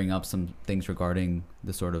wanted to bring up some things regarding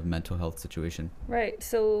the sort of mental health situation. Right.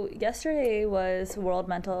 So yesterday was World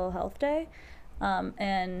Mental Health Day,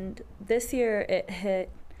 and this year it hit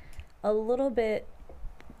a little bit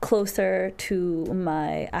closer to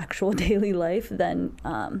my actual daily life than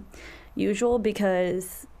usual,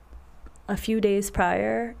 because a few days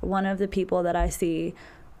prior, one of the people that I see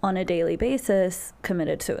on a daily basis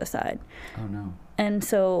committed suicide. Oh no. And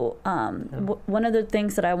so one of the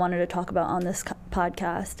things that I wanted to talk about on this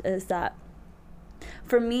podcast is that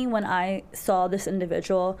for me, when I saw this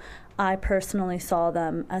individual, I personally saw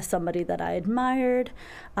them as somebody that I admired.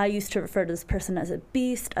 I used to refer to this person as a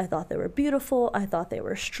beast. I thought they were beautiful. I thought they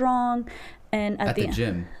were strong. And At the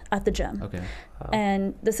gym. At the gym. Okay.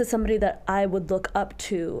 And this is somebody that I would look up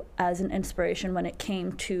to as an inspiration when it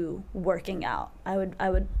came to working out. I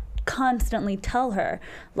would constantly tell her,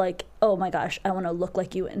 like, oh my gosh, I want to look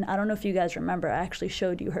like you. And I don't know if you guys remember, I actually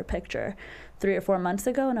showed you her picture 3 or 4 months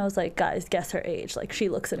ago, and I was like, guys, guess her age. Like, she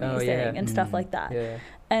looks amazing and stuff like that. Yeah.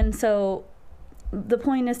 And so the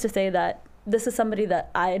point is to say that this is somebody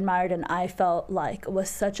that I admired and I felt like was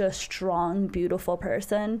such a strong, beautiful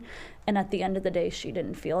person. And at the end of the day, she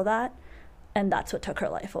didn't feel that. And that's what took her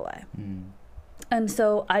life away. And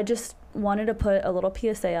so I just wanted to put a little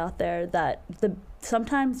PSA out there that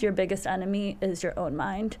sometimes your biggest enemy is your own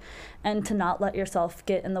mind, and to not let yourself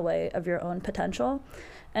get in the way of your own potential.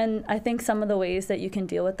 And I think some of the ways that you can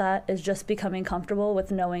deal with that is just becoming comfortable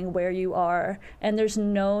with knowing where you are. And there's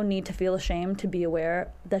no need to feel ashamed to be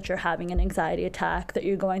aware that you're having an anxiety attack, that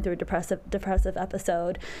you're going through a depressive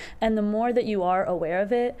episode. And the more that you are aware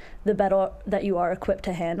of it, the better that you are equipped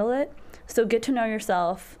to handle it. So get to know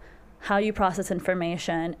yourself, how you process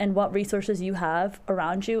information, and what resources you have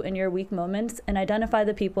around you in your weak moments, and identify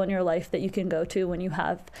the people in your life that you can go to when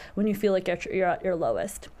you feel like you're at your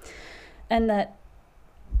lowest. And that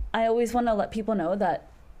I always want to let people know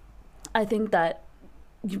that I think that,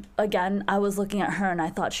 again, I was looking at her and I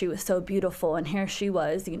thought she was so beautiful, and here she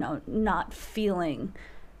was, not feeling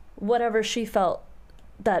whatever she felt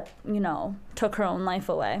that, took her own life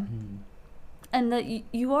away. And that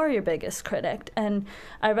you are your biggest critic. And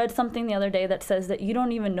I read something the other day that says that you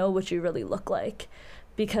don't even know what you really look like,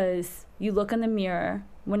 because you look in the mirror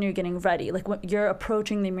when you're getting ready. Like, when you're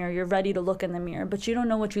approaching the mirror, you're ready to look in the mirror, but you don't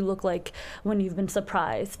know what you look like when you've been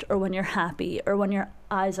surprised, or when you're happy, or when your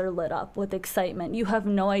eyes are lit up with excitement. You have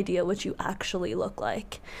no idea what you actually look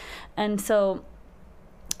like. And so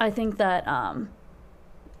I think that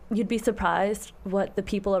you'd be surprised what the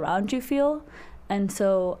people around you feel. And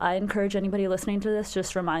so I encourage anybody listening to this,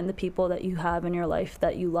 just remind the people that you have in your life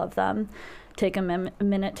that you love them. Take a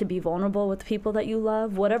minute to be vulnerable with the people that you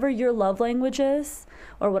love. Whatever your love language is,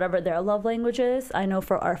 or whatever their love language is. I know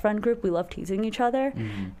for our friend group, we love teasing each other.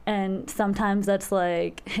 And sometimes that's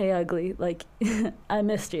like, hey, ugly, like, I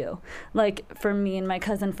missed you. Like, for me and my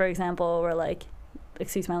cousin, for example, we're like,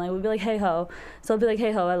 excuse my language, we'd be like, hey ho. So I'll be like,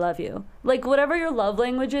 hey ho, I love you. Like, whatever your love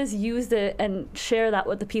language is, use it and share that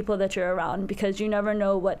with the people that you're around, because you never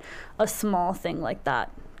know what a small thing like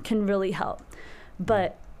that can really help.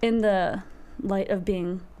 But in the light of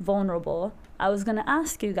being vulnerable, I was going to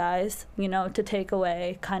ask you guys, to take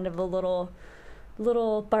away kind of a little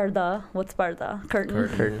parda. What's parda?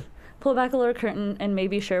 Curtain. Pull back a little curtain and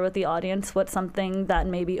maybe share with the audience what's something that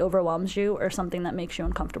maybe overwhelms you, or something that makes you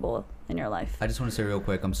uncomfortable in your life. I just want to say real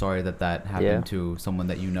quick, I'm sorry that happened to someone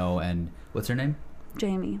that you know. And what's her name?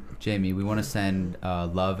 Jamie. We want to send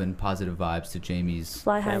love and positive vibes to Jamie's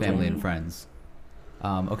family Jamie. and friends.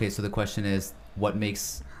 Okay, so the question is,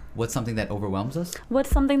 what's something that overwhelms us? What's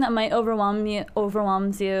something that might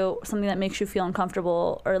overwhelms you, something that makes you feel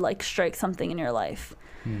uncomfortable, or like strike something in your life?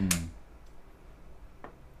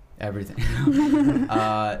 Everything.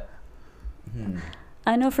 I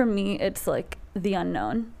know for me, it's like the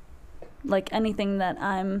unknown. Like, anything that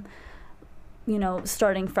I'm,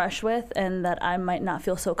 starting fresh with, and that I might not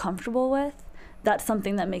feel so comfortable with, that's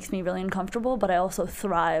something that makes me really uncomfortable. But I also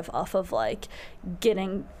thrive off of like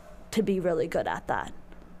getting to be really good at that.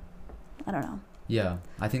 I don't know. Yeah,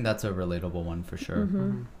 I think that's a relatable one for sure.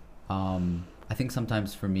 I think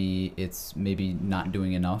sometimes for me, it's maybe not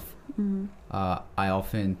doing enough. I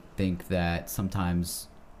often think that sometimes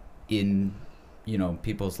in,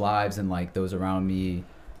 people's lives and like those around me,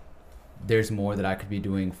 there's more that I could be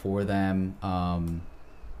doing for them.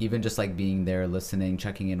 Even just like being there, listening,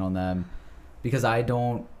 checking in on them, because I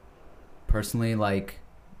don't personally like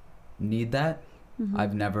need that.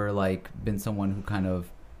 I've never like been someone who kind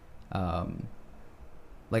of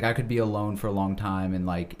like, I could be alone for a long time and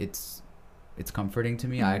like it's comforting to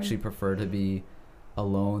me. I actually prefer to be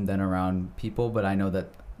alone than around people, but I know that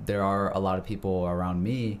there are a lot of people around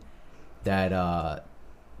me that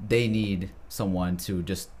they need someone to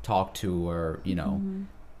just talk to, or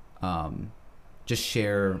just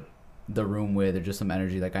share the room with, or just some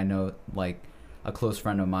energy. Like, I know like a close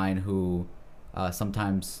friend of mine who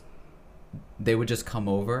sometimes they would just come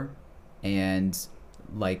over, and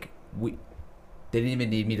like they didn't even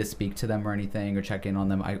need me to speak to them or anything or check in on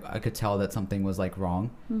them. I could tell that something was like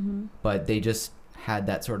wrong, but they just had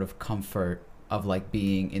that sort of comfort of like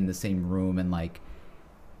being in the same room and like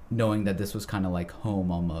knowing that this was kind of like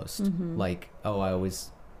home almost. Like, oh, I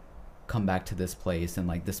always come back to this place and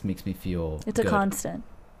like this makes me feel It's good. a constant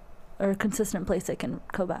or a consistent place they can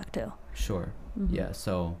go back to. Sure. Yeah.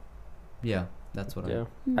 So, yeah, that's what Yeah.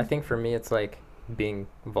 I think for me, it's like being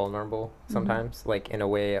vulnerable sometimes, like in a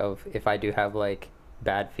way of if I do have like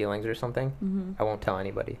bad feelings or something, I won't tell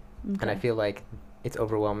anybody. And I feel like it's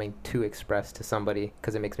overwhelming to express to somebody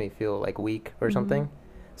because it makes me feel like weak or something.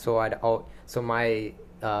 So so my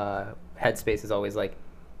headspace is always like,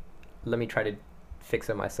 let me try to fix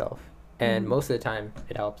it myself. And most of the time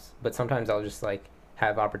it helps, but sometimes I'll just like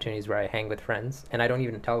have opportunities where I hang with friends and I don't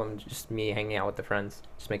even tell them, just me hanging out with the friends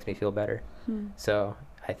just makes me feel better. So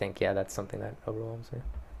I think, yeah, that's something that overwhelms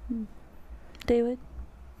me. David?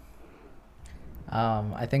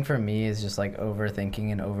 I think for me is just like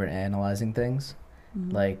overthinking and overanalyzing things.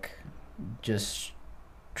 Like just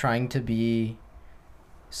trying to be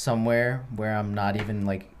somewhere where I'm not even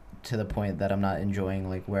like to the point that I'm not enjoying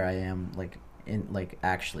like where I am like in like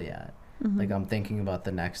actually at. Like I'm thinking about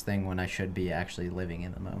the next thing when I should be actually living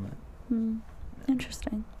in the moment.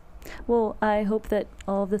 Interesting. Well, I hope that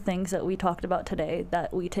all of the things that we talked about today,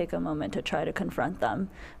 that we take a moment to try to confront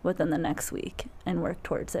them within the next week and work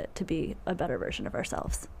towards it to be a better version of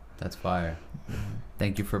ourselves. That's fire.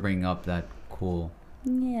 Thank you for bringing up that cool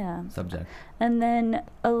subject. And then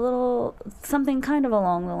a little something kind of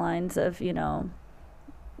along the lines of, you know,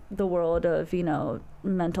 the world of, you know,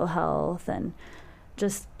 mental health and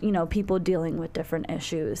just, you know, people dealing with different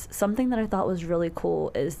issues. Something that I thought was really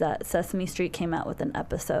cool is that Sesame Street came out with an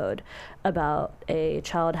episode about a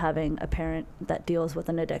child having a parent that deals with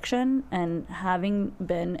an addiction. And having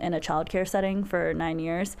been in a childcare setting for 9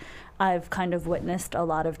 years, I've kind of witnessed a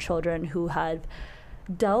lot of children who had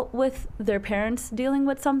dealt with their parents dealing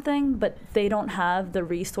with something, but they don't have the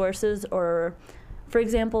resources or, for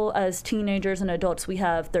example, as teenagers and adults, we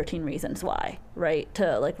have 13 Reasons Why, right?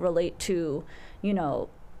 To like relate to, you know,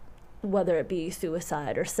 whether it be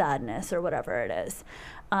suicide or sadness or whatever it is.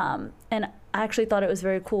 And I actually thought it was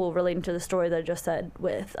very cool relating to the story that I just said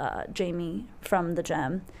with Jamie from The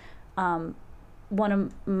Gem. One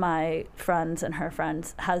of my friends and her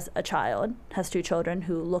friends has two children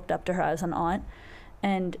who looked up to her as an aunt.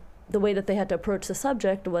 And the way that they had to approach the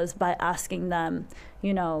subject was by asking them,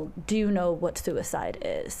 you know, do you know what suicide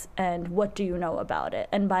is? And what do you know about it?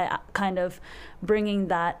 And by kind of bringing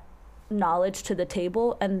that knowledge to the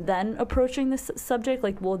table and then approaching this subject,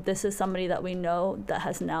 like, well, this is somebody that we know that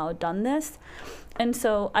has now done this. And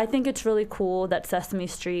so I think it's really cool that Sesame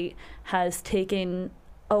Street has taken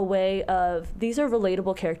a way of, these are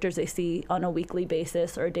relatable characters they see on a weekly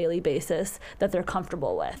basis or a daily basis that they're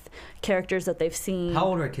comfortable with, characters that they've seen. How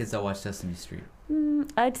old are kids that watch Sesame Street?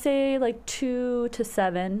 I'd say like 2 to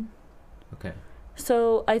 7. Okay.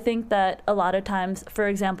 So I think that a lot of times, for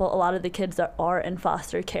example, a lot of the kids that are in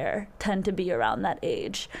foster care tend to be around that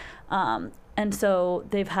age. And so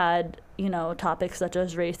they've had, you know, topics such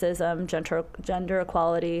as racism, gender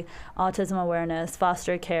equality, autism awareness,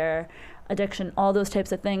 foster care, addiction, all those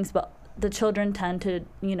types of things. But the children tend to,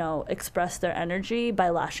 you know, express their energy by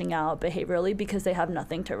lashing out behaviorally because they have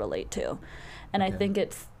nothing to relate to. And I think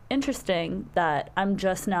it's interesting that I'm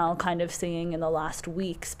just now kind of seeing in the last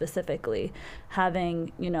week specifically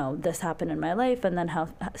having, you know, this happen in my life, and then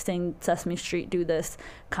seeing Sesame Street do this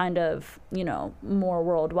kind of, you know, more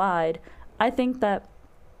worldwide. I think that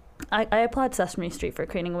I applaud Sesame Street for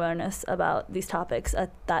creating awareness about these topics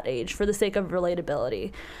at that age for the sake of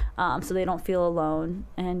relatability, so they don't feel alone,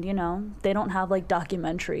 and, you know, they don't have like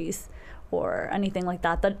documentaries or anything like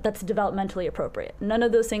that's developmentally appropriate. None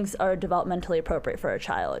of those things are developmentally appropriate for a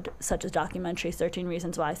child, such as documentaries, 13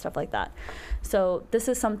 Reasons Why, stuff like that. So this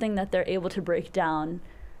is something that they're able to break down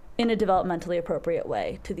in a developmentally appropriate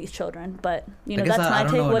way to these children. But, you know, that's my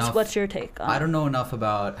take. What's your take on it? I don't know enough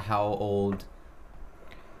about how old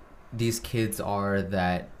these kids are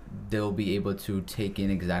that they'll be able to take in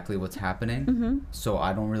exactly what's happening. So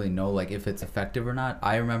I don't really know like if it's effective or not.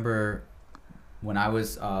 I remember when I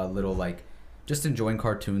was little, like just enjoying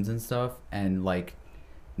cartoons and stuff, and like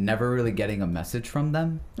never really getting a message from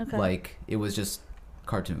them. Okay. Like it was just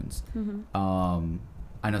cartoons.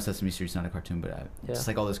 I know Sesame Street's not a cartoon, but just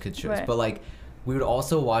like all those kids shows. Right. But like we would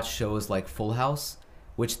also watch shows like Full House,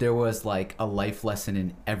 which there was like a life lesson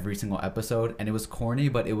in every single episode, and it was corny,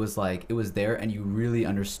 but it was like it was there and you really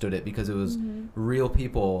understood it because it was real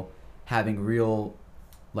people having real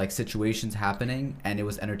like situations happening, and it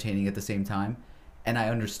was entertaining at the same time, and I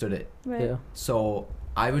understood it. Right. Yeah. So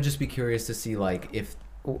I would just be curious to see like if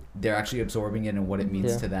they're actually absorbing it and what it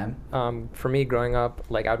means Yeah. to them. For me, growing up,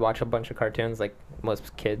 like I'd watch a bunch of cartoons, like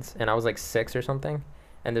most kids, and I was like 6 or something.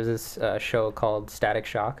 And there's this show called Static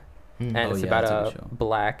Shock, and Oh, it's yeah, about that's a a good show.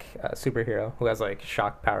 black superhero who has like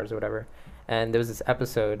shock powers or whatever. And there was this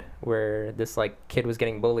episode where this like kid was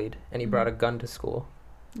getting bullied, and he brought a gun to school.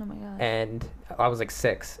 Oh my gosh. And I was like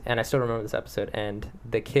 6, and I still remember this episode. And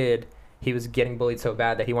the kid, he was getting bullied so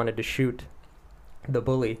bad that he wanted to shoot the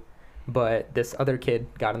bully, but this other kid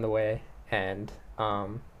got in the way, and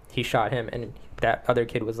he shot him. And that other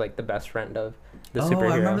kid was like the best friend of the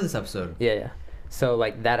superhero. I remember this episode. Yeah. So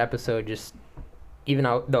like that episode, just even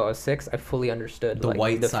though I was 6, I fully understood The like,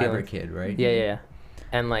 white the cyber feeling. kid, right? Yeah.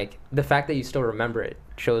 And like the fact that you still remember it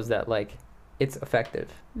shows that like it's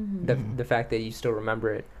effective. The fact that you still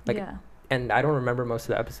remember it, like, yeah. and I don't remember most of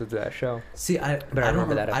the episodes of that show. See, But I don't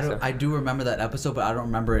remember that I don't. episode. I do remember that episode, but I don't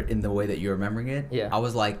remember it in the way that you're remembering it. Yeah. I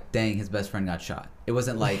was like, dang, his best friend got shot. It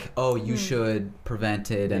wasn't like, oh, you should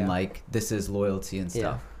prevent it, and Yeah. like this is loyalty and Yeah.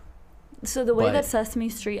 stuff. So the way But that Sesame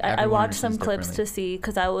Street, I everyone watched some understands clips to differently. see,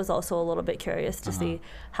 because I was also a little bit curious to Uh-huh. see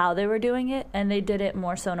how they were doing it, and they did it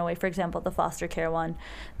more so in a way. For example, the foster care one,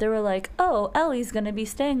 they were like, oh, Ellie's going to be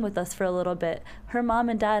staying with us for a little bit. Her mom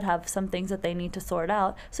and dad have some things that they need to sort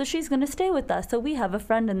out, so she's going to stay with us. So we have a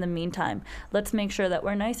friend in the meantime. Let's make sure that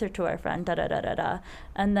we're nicer to our friend, da-da-da-da-da.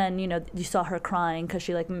 And then, you know, you saw her crying because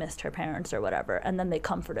she, like, missed her parents or whatever, and then they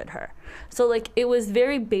comforted her. So, like, it was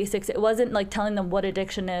very basics. It wasn't, like, telling them what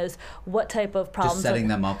addiction is, what type of problems. Just setting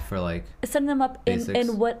them up for like. Setting them up Basics.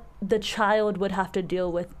 in what the child would have to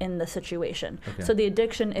deal with in the situation. Okay. So the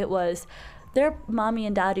addiction, it was their mommy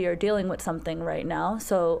and daddy are dealing with something right now,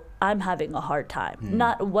 so I'm having a hard time.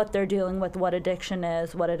 Not what they're dealing with, what addiction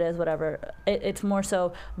is, what it is, whatever. It's more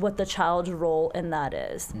so what the child's role in that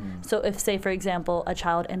is. So if, say, for example, a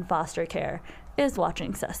child in foster care is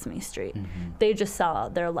watching Sesame Street, they just saw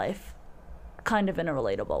their life kind of in a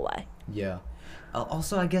relatable way. Yeah.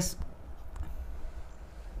 Also, I guess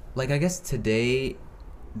today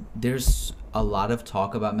there's a lot of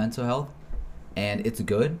talk about mental health, and it's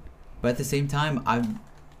good, but at the same time,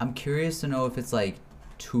 I'm curious to know if it's like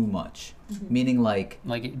too much. Meaning like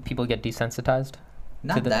people get desensitized.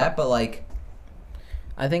 not the that, but like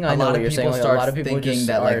I think a I know lot what of you're saying. people Like, start a lot of people thinking just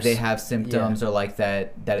that like are they have symptoms or like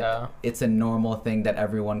that Yeah. it's a normal thing that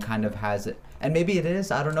everyone kind of has it, and maybe it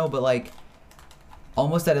is. I don't know, but like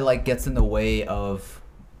almost that it like gets in the way of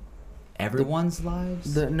everyone's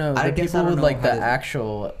lives. The guess people I don't with know like how the to-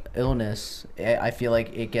 actual illness, I feel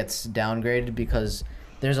like it gets downgraded because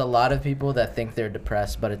there's a lot of people that think they're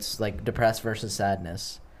depressed, but it's like depressed versus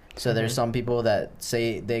sadness. So there's some people that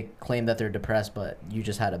say they claim that they're depressed, but you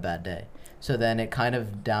just had a bad day. So then it kind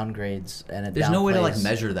of downgrades and it There's no way to like downplays-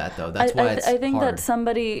 measure that though. That's why it's I think hard. that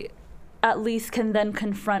somebody at least can then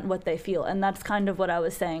confront what they feel, and that's kind of what I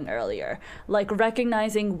was saying earlier, like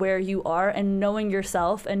recognizing where you are and knowing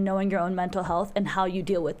yourself and knowing your own mental health and how you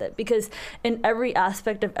deal with it, because in every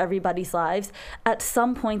aspect of everybody's lives at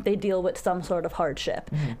some point they deal with some sort of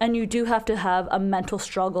hardship, and you do have to have a mental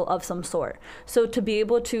struggle of some sort. So to be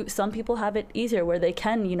able to, some people have it easier where they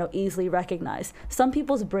can, you know, easily recognize. Some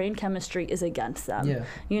people's brain chemistry is against them. Yeah.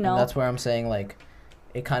 You know, And that's where I'm saying like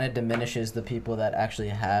it kind of diminishes the people that actually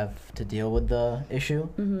have to deal with the issue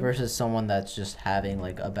versus someone that's just having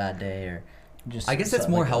like a bad day or just. I guess it's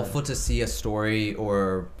something more like that. helpful to see a story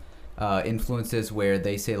or influences where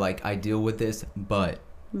they say like I deal with this, but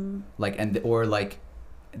like or like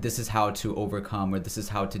this is how to overcome or this is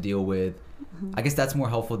how to deal with. I guess that's more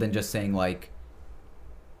helpful than just saying like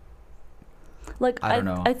like I don't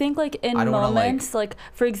know. I think like in I don't wanna, moments like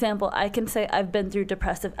for example, I can say I've been through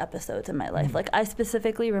depressive episodes in my life. Like I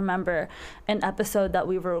specifically remember an episode that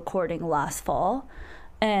we were recording last fall,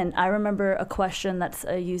 and I remember a question that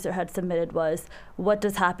a user had submitted was, what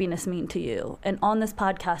does happiness mean to you? And on this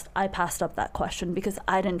podcast, I passed up that question because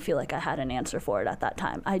I didn't feel like I had an answer for it at that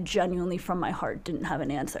time. I genuinely, from my heart, didn't have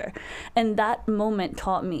an answer. And that moment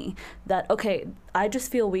taught me that, okay, I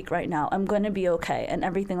just feel weak right now. I'm going to be okay and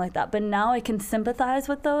everything like that. But now I can sympathize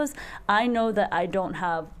with those. I know that I don't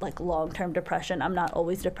have like long-term depression. I'm not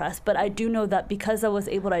always depressed. But I do know that because I was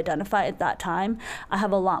able to identify at that time, I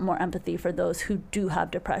have a lot more empathy for those who do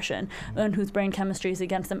have depression and whose brain chemistry is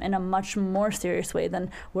against them in a much more serious way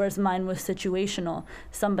than whereas mine was situational.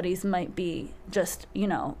 Somebody's might be just, you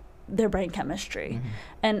know, their brain chemistry.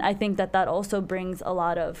 And I think that that also brings a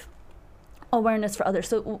lot of awareness for others.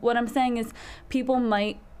 So what I'm saying is people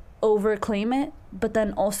might overclaim it, but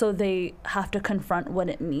then also they have to confront what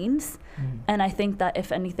it means. And I think that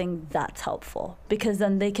if anything, that's helpful because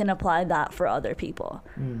then they can apply that for other people.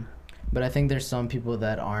 But I think there's some people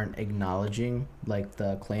that aren't acknowledging like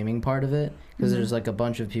the claiming part of it, because there's like a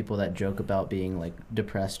bunch of people that joke about being like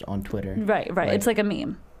depressed on Twitter. Right. Like- It's like a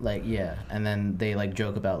meme. Like yeah, and then they like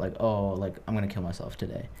joke about like, oh, like I'm gonna kill myself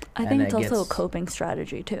today. I And think it it's also a gets- coping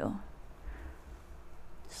strategy too.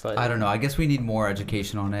 I don't know. I guess we need more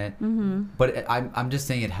education on it. Mm-hmm. But I'm just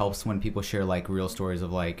saying it helps when people share like real stories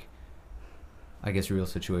of like, I guess, real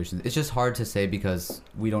situations. It's just hard to say because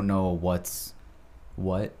we don't know what's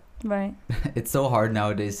what. Right. It's so hard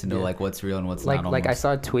nowadays to know Yeah. like what's real and what's Like not. like I almost.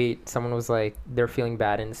 saw a tweet. Someone was like they're feeling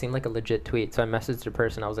bad, and it seemed like a legit tweet. So I messaged the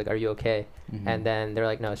person. I was like, "Are you okay?" Mhm. And then they're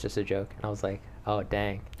like, "No, it's just a joke." And I was like, "Oh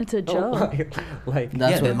dang." It's a Oh, joke. like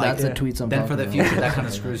That's Yeah, then, like, that's the tweets I'm then for talking the about. future that kind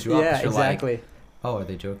of screws you up. yeah, 'cause you're exactly. Like, oh, are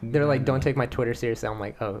they joking? They're like, "Don't take my Twitter seriously." I'm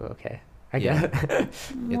like, "Oh, okay." I Yeah. get it.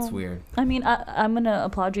 It's Well, weird. I mean, I'm gonna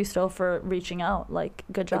applaud you still for reaching out. Like,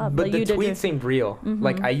 good job. But like, the you did tweet your- seemed real.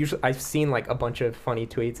 Like Mhm. I've seen like a bunch of funny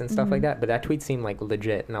tweets and stuff like Mhm. that, but that tweet seemed like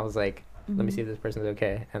legit, and I was like, let me Mhm. see if this person's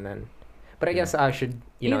okay, and then. But I Yeah. guess I should,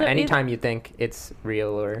 Either- anytime you think it's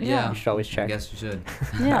real or Yeah. you should always I check. guess you should.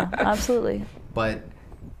 Yeah, absolutely. But,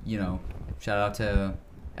 shout out to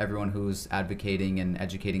everyone who's advocating and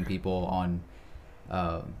educating people on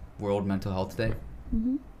World Mental Health Day.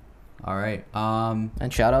 Hmm. All right.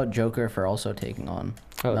 And shout out Joker for also taking on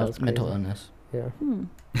Oh, that was mental crazy. illness. Yeah. Hmm.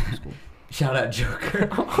 Shout out Joker.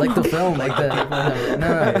 Like the film, like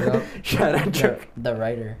the Shout out Joker. the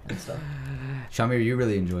writer and stuff. Shamir, you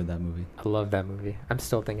really enjoyed that movie. I love that movie. I'm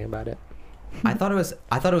still thinking about it. I thought it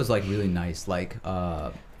was like really nice, like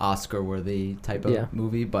Oscar worthy type of Yeah.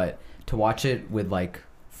 movie, but to watch it with like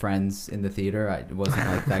friends in the theater, it wasn't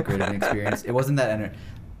like that great of an experience. It wasn't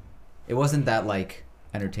that like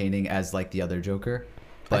entertaining as like the other Joker.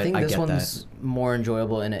 But I think this get one's more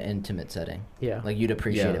enjoyable in an intimate setting. Yeah. Like you'd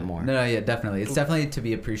appreciate it more. No, yeah, definitely. It's definitely to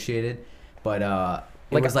be appreciated, but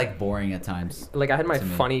it Like, was like boring at times. Like I had my to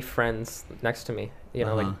me. funny friends next to me, like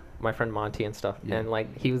Uh-huh. my friend Monty and stuff, Yeah. and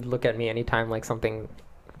like he would look at me anytime like something,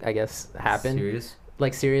 I guess, happened, Serious?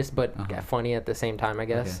 like serious but Uh-huh. funny at the same time, I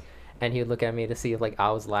guess. Okay. And he would look at me to see if like I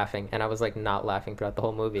was laughing, and I was like not laughing throughout the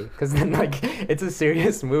whole movie, because then like it's a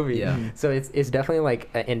serious movie. Yeah. So it's definitely like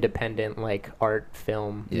an independent like art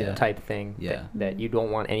film Yeah. type thing. Yeah. That you don't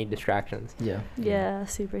want any distractions. Yeah. Yeah,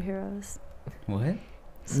 superheroes. What?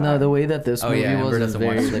 No, the way that this Oh, movie yeah, Amber was is doesn't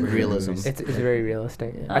watch very like superhero realism. movies. It's very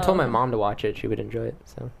realistic. Yeah. I told my Oh. mom to watch it; she would enjoy it.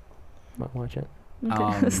 So, might watch it.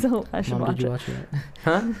 Okay, so I should Mom, watch did you it. watch it?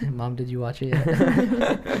 Huh? Mom, did you watch it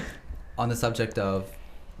yet? On the subject of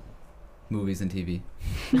movies and TV,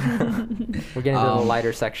 We're getting into the Um,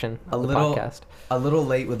 lighter section a of the little- podcast. a little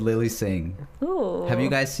late with Lily Singh. Ooh. Have you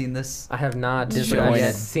guys seen this? I have not. But I've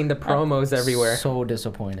Disappointed. seen the promos everywhere. So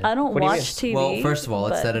disappointed. I don't What do you watch TV. Well, first of all,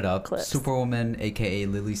 let's but set it up. clips. Superwoman, aka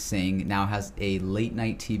Lily Singh, now has a late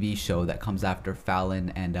night TV show that comes after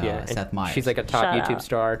Fallon and and Seth Meyers. she's like a top Shout YouTube out.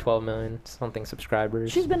 star, 12 million something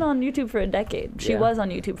subscribers. She's been on YouTube for a decade. She Yeah. was on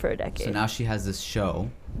YouTube for a decade. So now she has this show.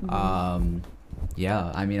 Mhm.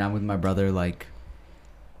 Yeah, I mean, I'm with my brother. Like,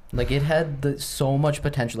 Like it had so much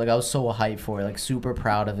potential. Like I was so hyped for it. Like super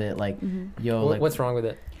proud of it. Like Mhm. yo, like What's wrong with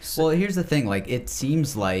it? well, here's the thing. Like, it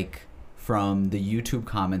seems like from the YouTube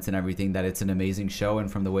comments and everything that it's an amazing show,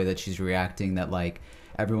 and from the way that she's reacting, that like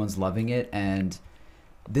everyone's loving it. And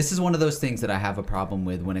this is one of those things that I have a problem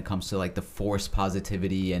with when it comes to like the forced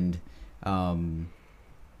positivity and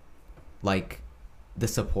like the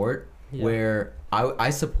support. Yeah. Where I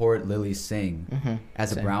support Lily Singh Mhm.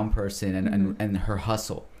 as a Same. brown person and her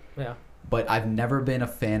hustle. Yeah. But I've never been a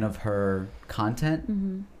fan of her content,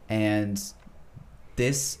 Mhm. and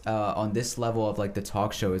this on this level of like the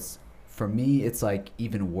talk show, it's for me it's like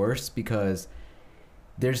even worse because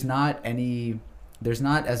there's not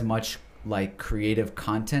as much like creative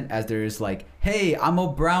content as there is like, hey, I'm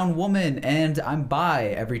a brown woman and I'm bi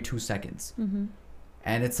every 2 seconds. Mhm.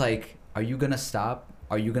 And it's like, are you gonna stop?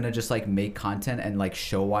 Are you gonna just like make content and like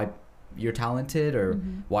show why you're talented or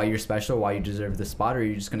Mhm. why you're special, why you deserve the spot, or are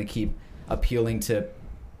you just gonna keep appealing to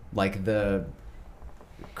like the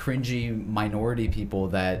cringy minority people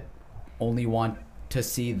that only want to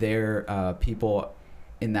see their people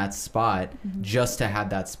in that spot Mhm. just to have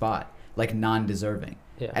that spot, like non-deserving?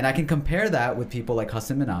 Yeah. And I can compare that with people like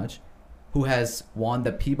Hassan Minhaj, who has won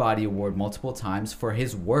the Peabody Award multiple times for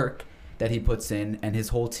his work that he puts in and his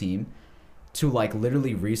whole team to like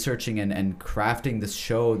literally researching and crafting this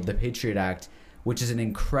show, The Patriot Act, which is an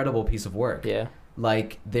incredible piece of work. Yeah.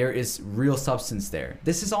 Like there is real substance there.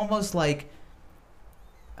 This is almost like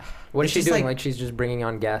What is It's she just doing? like- Like she's just bringing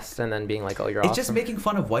on guests and then being like, "Oh, you're it's awesome." just making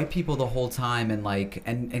fun of white people the whole time and like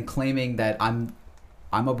and claiming that I'm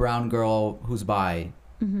a brown girl who's bi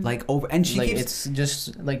like over, and she like keeps. it's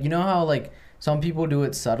just like, you know how like some people do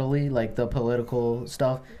it subtly, like the political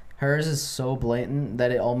stuff. Hers is so blatant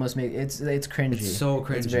that it almost makes it's cringy. It's so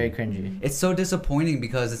cringy. It's very cringy. It's so disappointing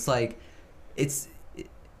because it's like, it's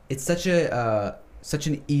such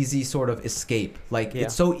an easy sort of escape. Like Yeah.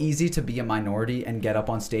 it's so easy to be a minority and get up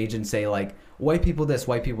on stage and say like white people this,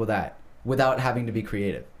 white people that, without having to be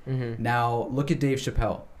creative. Now look at Dave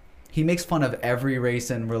Chappelle. He makes fun of every race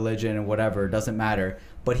and religion and whatever, doesn't matter,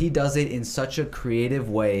 but he does it in such a creative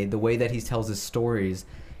way, the way that he tells his stories,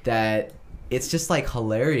 that it's just like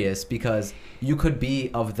hilarious, because you could be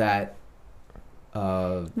of that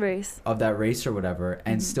Race. or whatever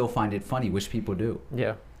and still find it funny, which people do.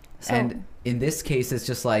 Yeah. So, And in this case, it's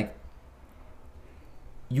just like,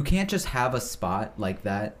 you can't just have a spot like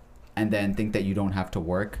that and then think that you don't have to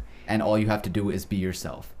work and all you have to do is be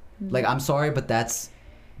yourself. Like, I'm sorry, but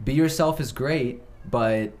be yourself is great,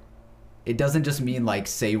 but it doesn't just mean like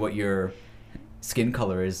say what your skin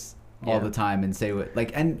color is all the time and say what,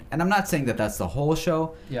 like, and I'm not saying that that's the whole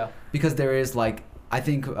show. Yeah. Because there is like, I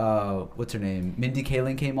think what's her name, Mindy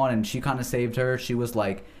Kaling came on and she kind of saved her. She was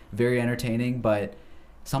like very entertaining, but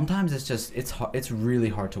sometimes it's just it's really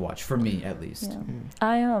hard to watch, for me at least.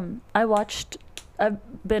 Yeah. I've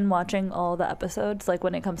been watching all the episodes, like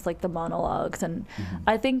when it comes to like the monologues, and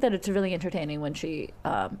I think that it's really entertaining when she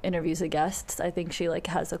interviews the guests. I think she like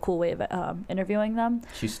has a cool way of interviewing them.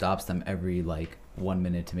 She stops them every like 1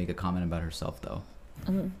 minute to make a comment about herself though.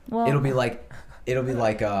 Well, It'll be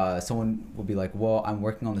like someone will be like, well, I'm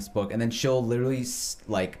working on this book, and then she'll literally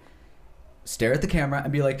like stare at the camera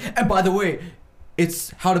and be like, and by the way,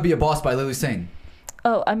 it's How to Be a Boss by Lily Singh.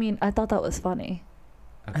 oh, I mean, I thought that was funny.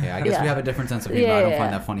 Okay, I guess we Yeah. have a different sense of humor. Yeah, I don't yeah,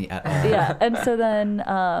 find yeah. that funny at all. Yeah, and so then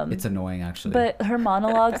It's annoying actually. but her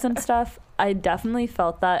monologues and stuff, I definitely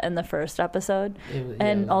felt that in the first episode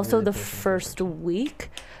and also the first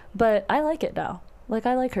week, but I like it now. Like,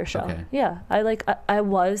 I like her show. Okay. Yeah, I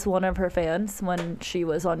was one of her fans when she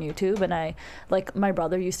was on YouTube, and I, like, my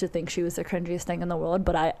brother used to think she was the cringiest thing in the world,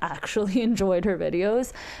 but I actually enjoyed her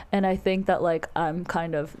videos, and I think that, like, I'm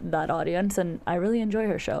kind of that audience, and I really enjoy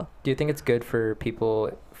her show. Do you think it's good for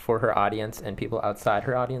people, for her audience and people outside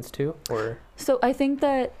her audience too, or? So I think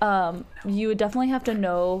that you would definitely have to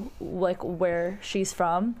know, like, where she's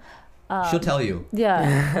from. She'll tell you.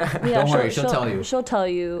 Yeah. Don't worry, she'll tell you. She'll tell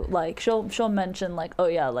you, like, she'll mention, like, oh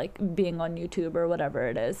yeah, like being on YouTube or whatever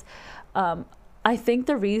it is. I think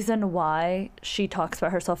the reason why she talks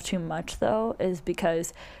about herself too much though is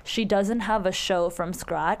because she doesn't have a show from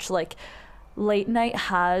scratch. Like, late night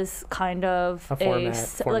has kind of A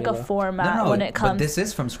format, like a formula. format No, when it comes. but this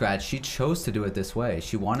is from scratch. She chose to do it this way.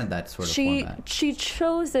 She wanted that sort of format. She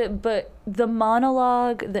chose it, but the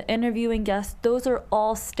monologue, the interviewing guests, those are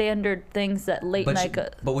all standard things that late But night.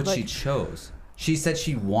 what like, she chose. She said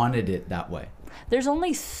she wanted it that way. There's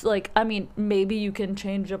only like, I mean, maybe you can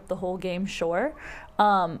change up the whole game, sure,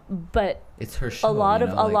 but It's her show. a lot you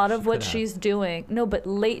of know, like, what she could have. she's doing. No, but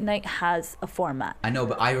late night has a format. I know,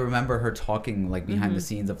 but I remember her talking like behind Mm-hmm. the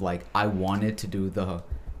scenes of like, I wanted to do the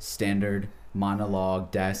standard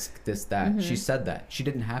monologue, desk, this, that. Mm-hmm. She said that. She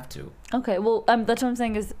didn't have to. Okay, well, that's what I'm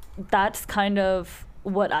saying is that's kind of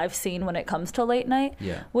what I've seen when it comes to late night.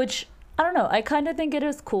 Yeah. Which, I don't know, I kind of think it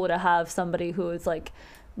is cool to have somebody who is like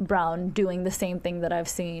brown doing the same thing that I've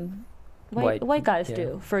seen white guys yeah.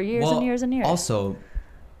 do for years Well, and years and years. Also,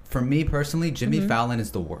 for me personally, Jimmy Fallon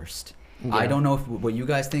is the worst. I don't know what you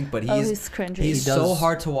guys think, but he's cringy. he's He so does-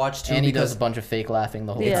 hard to watch too, And he does because a bunch of fake laughing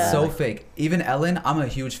the whole Yeah. time. it's so fake. Even Ellen, I'm a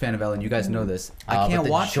huge fan of Ellen. You guys know this. I But can't the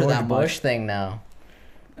watch her George that Bush much. thing now.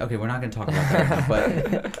 Okay, we're not gonna talk about that,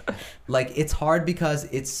 but like it's hard because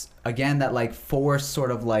it's again that like forced sort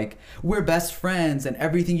of like we're best friends and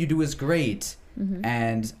everything you do is great,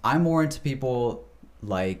 and I'm more into people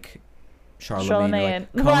like Charlemagne. Charlemagne.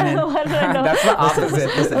 Or like Conan. Why did I know? That's the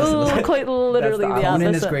opposite. Ooh, quite literally the Conan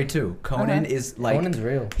opposite. is great too. Conan is like Conan's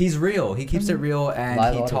real. He's real. He keeps it real, and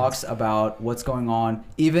Live he audience. talks about what's going on.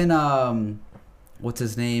 Even what's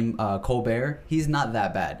his name? Colbert. He's not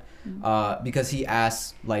that bad. Because he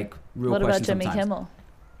asks like real What about questions Jimmy sometimes. Kimmel?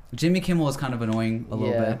 Jimmy Kimmel is kind of annoying a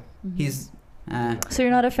little Yeah. bit. He's So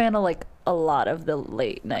you're not a fan of like a lot of the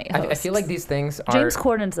late night hosts? I feel like these things are. James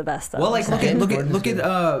Corden's the best though. well, like look James at Corden's look at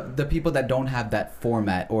good. the people that don't have that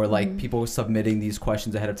format or like people submitting these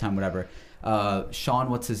questions ahead of time, whatever. Sean,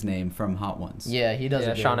 what's his name from Hot Ones? Yeah, he does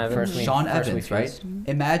Yeah, it good. Sean Evans. First week- Sean first Evans, week right? is-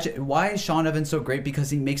 Imagine why is Sean Evans so great? Because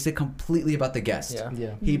he makes it completely about the guest. Yeah. Yeah.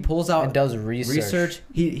 He pulls out And does research.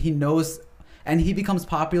 He knows, and he becomes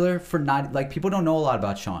popular for not like people don't know a lot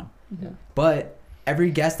about Sean, Yeah. but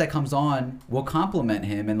every guest that comes on will compliment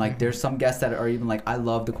him, and like there's some guests that are even like, I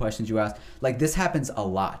love the questions you asked. Like this happens a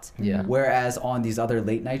lot. Yeah. Whereas on these other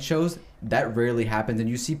late night shows, that rarely happens, and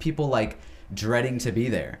you see people like dreading to be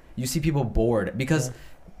there. You see people bored because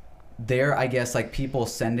there, I guess, like people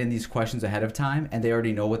send in these questions ahead of time and they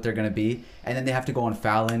already know what they're gonna be, and then they have to go on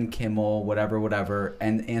Fallon, Kimmel, whatever,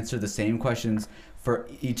 and answer the same questions for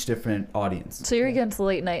each different audience. So you're against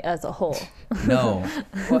late night as a whole. No,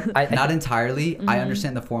 Well, not entirely. I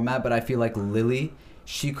understand the format, but I feel like Lily,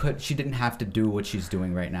 she didn't have to do what she's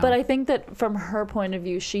doing right now. But I think that from her point of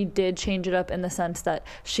view, she did change it up in the sense that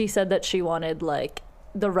she said that she wanted like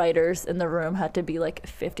the writers in the room had to be like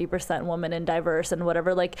 50% woman and diverse and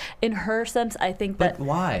whatever. Like in her sense, I think But that.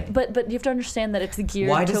 why? But you have to understand that it's geared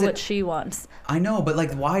Why to does what it- she wants. I know, but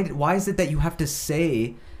like, why is it that you have to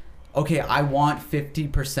say, okay, I want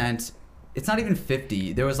 50%? It's not even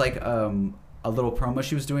 50. There was like a little promo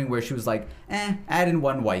she was doing where she was like, add in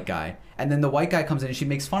one white guy, and then the white guy comes in and she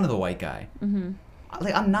makes fun of the white guy.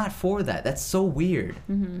 Like, I'm not for that. That's so weird.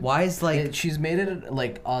 Why is like She's made it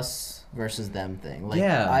like us versus them thing. Like,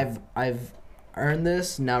 Yeah. I've earned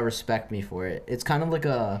this, now respect me for it. It's kind of like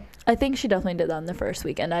a I think she definitely did that in the first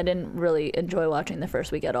week, and I didn't really enjoy watching the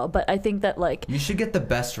first week at all. But I think that like you should get the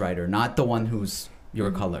best writer, not the one who's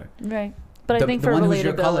your color. right. But I The- think the for one who's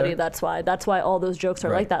your color- relatability, that's why all those jokes are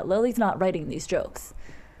Right. like that. Lily's not writing these jokes,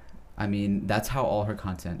 I mean, that's how all her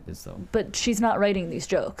content is, though. but she's not writing these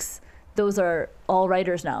jokes. Those are all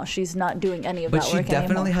writers now. She's not doing any of But that she work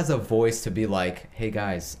definitely anymore. has a voice to be like, hey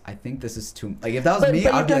guys, I think this is too. Like, if that was But me, you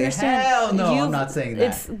I'd have be to like, understand, hell no, I'm you've- not saying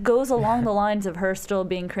that. It goes along the lines of her still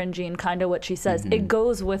being cringy and kind of what she says. It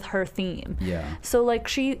goes with her theme. Yeah. So like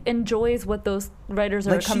she enjoys what those writers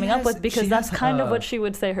are Like, she coming up has- with because she that's has, kind of what she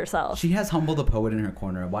would say herself. She has Humble the Poet in her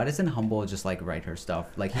corner. Why doesn't Humble just like write her stuff?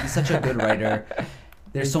 Like, he's such a good writer.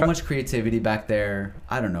 There's so much creativity back there.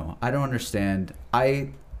 I don't know. I don't understand. I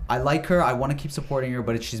like her. I want to keep supporting her,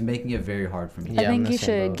 but she's making it very hard for me. Yeah, I I'm think the you same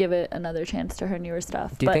should boat. give it another chance to her newer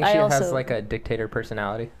stuff. Do you but think I she also, has like a dictator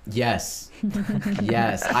personality? Yes.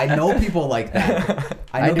 Yes. I know people like that.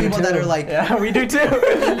 I know do people that too. are like, Yeah, we do too.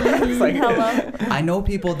 It's like, hello, I know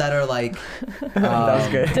people that are like, that was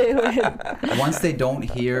good. David. once they don't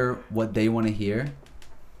hear what they want to hear,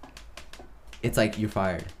 it's like you're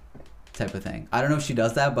fired, type of thing. I don't know if she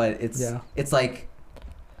does that, but it's like,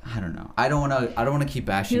 I don't know. I don't want to keep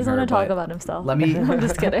bashing He doesn't her. want to talk but about himself. Let me I'm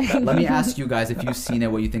just kidding. let me ask you guys if you've seen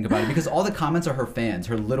it, what you think about it, because all the comments are her fans,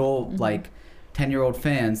 her little Mm-hmm. like 10-year-old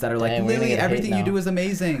fans that are like, Dang, we're gonna Lily, get hate everything you now. do is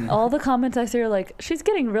amazing. All the comments I see are like, she's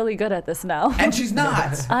getting really good at this now. And she's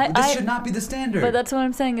not. This I- should not be the standard. But that's what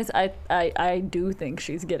I'm saying is I do think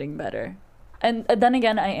she's getting better. And then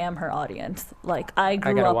again, I am her audience. Like I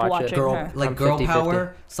grew gotta up watch it. watching girl, her. like I'm girl 50-50.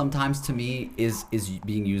 power sometimes to me is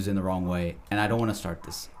being used in the wrong way, and I don't want to start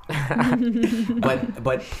this.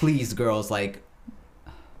 but please, girls, like,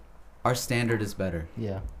 our standard is better.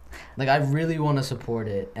 Yeah. Like, I really want to support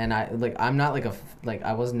it, and I'm not like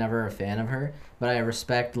I was never a fan of her, but I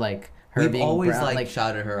respect like her We've being always brown, like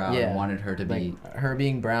shouted her out yeah, and wanted her to be. like her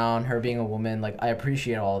being brown, her being a woman. Like, I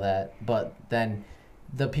appreciate all that, but then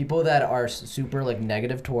the people that are super like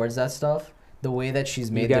negative towards that stuff, the way that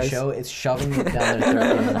she's made the guys? show, it's shoving it down their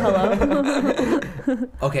throat. Hello.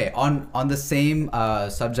 Okay, on the same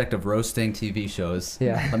subject of roasting TV shows,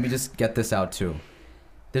 Yeah. let me just get this out too.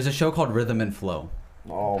 There's a show called Rhythm and Flow.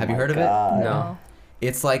 Oh Have you my heard of it? God. No.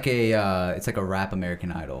 It's like a rap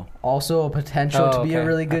American Idol. Also a potential Oh, to be a okay.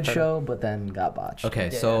 really I've good heard show, but then got botched. Okay,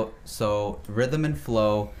 Yeah. so Rhythm and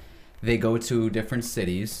Flow, they go to different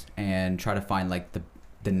cities and try to find like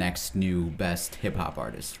the next new best hip hop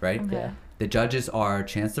artist, right? Okay. Yeah. The judges are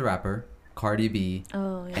Chance the Rapper, Cardi B,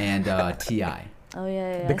 Oh yeah. and T.I. Oh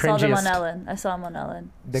yeah. The I saw them on cringiest. Ellen. I saw him on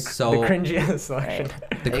Ellen. The So- cringiest selection.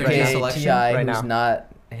 The AKA crazy selection. T.I., right who's now. not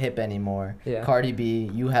hip anymore. Yeah. Cardi B,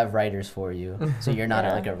 you have writers for you, so you're not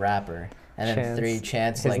Yeah. like a rapper. And then Chance, 3,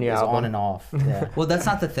 Chance his like new is album. on and off. Yeah. Well, that's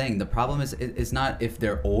not the thing. The problem is it's not if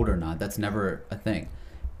they're old or not. That's never a thing.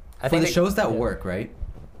 I For the they- shows that yeah. work, right?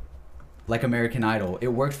 Like American Idol, it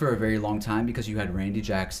worked for a very long time because you had Randy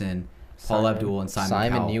Jackson, Paul Simon. Abdul, and Simon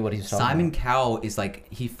Simon Cowell. knew what he was talking Simon about. Cowell is like,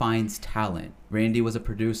 he finds talent. Randy was a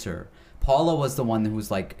producer. Paula was the one who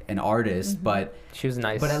was like an artist, Mm-hmm. but She was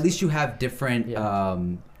nice. at least you have different, Yeah.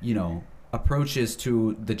 approaches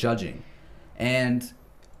to the judging. And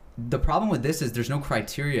the problem with this is there's no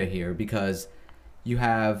criteria here because you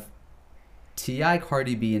have T.I.,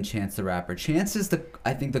 Cardi B, and Chance the Rapper. Chance is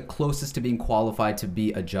I think the closest to being qualified to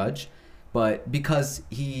be a judge, but because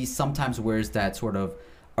he sometimes wears that sort of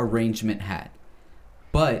arrangement hat.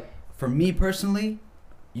 But for me personally,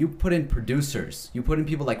 you put in producers, you put in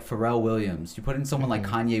people like Pharrell Williams, you put in someone like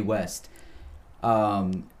Kanye West,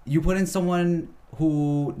 you put in someone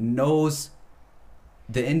who knows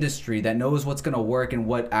the industry, that knows what's gonna work and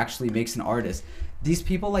what actually makes an artist. These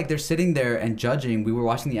people, like, they're sitting there and judging. We were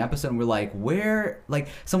watching the episode and we're like, where, like,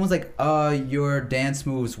 someone's like, your dance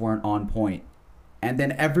moves weren't on point. And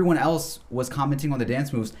then everyone else was commenting on the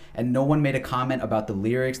dance moves and no one made a comment about the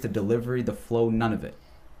lyrics, the delivery, the flow, none of it.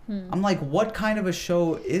 I'm like, what kind of a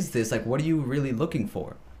show is this? Like, what are you really looking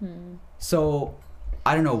for? So,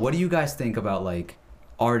 I don't know. What do you guys think about, like,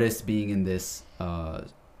 artists being in this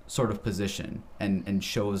sort of position and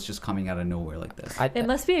shows just coming out of nowhere like this? It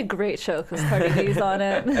must be a great show because Cardi B's on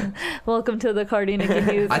it. Welcome to the Cardi Nicki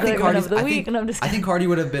News I think segment of the week. And I'm just I think Cardi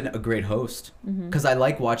would have been a great host because I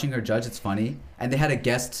like watching her judge. It's funny. And they had a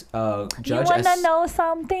guest judge. You wanna know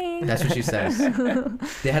something? That's what she says.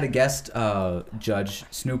 They had a guest judge,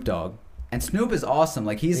 Snoop Dogg. And Snoop is awesome.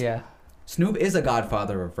 Like, Snoop is a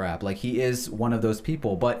godfather of rap. Like, he is one of those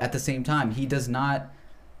people. But at the same time, he does not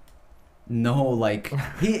know, like,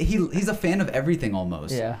 he's a fan of everything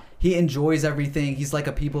almost. Yeah. He enjoys everything. He's like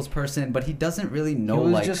a people's person, but he doesn't really know, He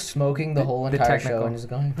was like, just smoking the whole the entire technical. show and just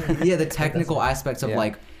going. yeah, the technical aspects of Yeah.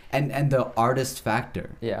 like, and the artist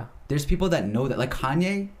factor. Yeah. There's people that know that, like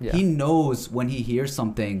Kanye, Yeah. he knows when he hears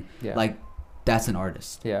something, Yeah. like, that's an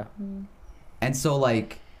artist. Yeah. And so,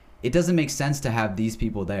 like, it doesn't make sense to have these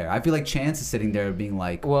people there. I feel like Chance is sitting there being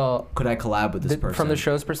like, Well, could I collab with this person? from the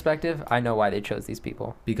show's perspective, I know why they chose these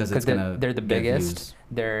people. Because it's they're, gonna they're the get biggest.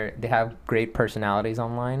 views. They have great personalities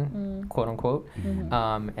online, quote unquote.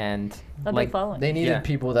 And A like big following. They needed Yeah.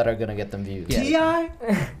 people that are gonna get them views. Yeah.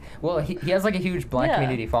 T.I.? well, he has like a huge black Yeah.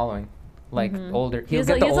 community following. Like older, he'll He's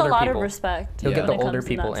get the a older lot people. of respect. He'll Yeah. get the when it older comes to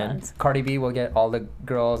people that in. sense. Cardi B will get all the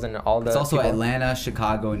girls and all the. It's also people. Atlanta,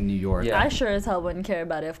 Chicago, and New York. Yeah. I sure as hell wouldn't care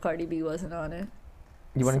about it if Cardi B wasn't on it.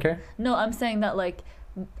 You wouldn't care? No, I'm saying that, like,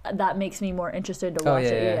 that makes me more interested to Oh, watch yeah,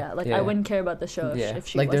 it. yeah, Yeah, like yeah. I wouldn't care about the show Yeah. if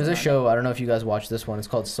she Like, there's a wasn't on show, I don't know if you guys watched this one. It's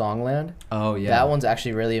called Songland. Oh, yeah. That one's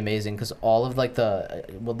actually really amazing because all of, like,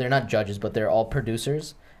 well, they're not judges, but they're all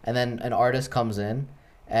producers. And then an artist comes in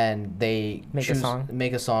and they Make a song?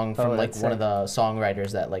 make a song from, like, that's one of sick. the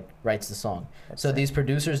songwriters that, like, writes the song. That's So sick. these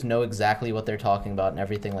producers know exactly what they're talking about and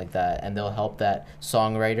everything like that, and they'll help that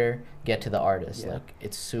songwriter get to the artist. Yeah. Like,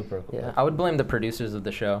 it's super cool. Yeah, I would blame the producers of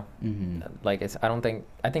the show. Mm-hmm. Like,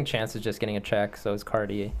 I think Chance is just getting a check, so is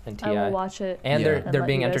Cardi and it. I will Ti, watch it. and Yeah. they're And they're let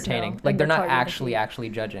being you guys entertaining. know. Like, And they're the not Cardi actually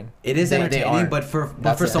judging. It is They entertaining, aren't. but for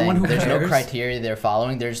That's the someone thing. who there's cares, no criteria they're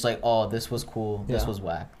following. They're just like, oh, this was cool, this Yeah. was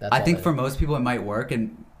whack. That's I all think it for is. most people it might work,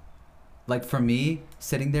 and like for me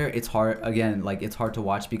sitting there, it's hard. Again, like, it's hard to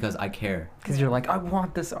watch because I care. Because you're like, I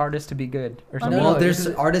want this artist to be good or No, something. Well, no, there's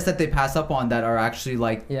it's- artists that they pass up on that are actually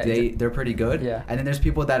like Yeah, they're pretty good. Yeah. And then there's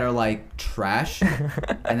people that are like trash,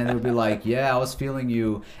 and then they'll be like, yeah, I was feeling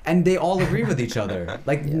you, and they all agree with each other.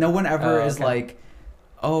 Like, no one ever Oh, is okay. like,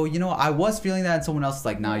 oh, you know, I was feeling that, and someone else is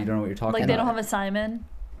like, nah, you don't know what you're talking Like, about. they don't have a Simon.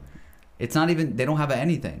 It's not even. They don't have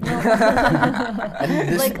anything. And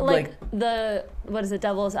this, like the, what is it,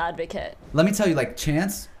 Devil's Advocate. Let me tell you, like,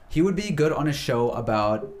 Chance, he would be good on a show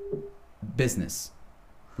about business.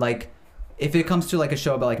 Like, if it comes to, like, a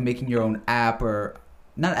show about, like, making your own app, or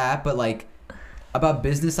not app, but, like, about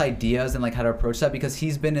business ideas and, like, how to approach that, because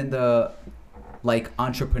he's been in the, like,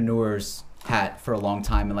 entrepreneur's hat for a long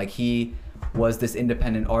time, and, like, he was this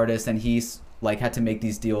independent artist, and he's, like, had to make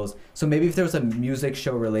these deals. So maybe if there was a music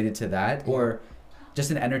show related to that, or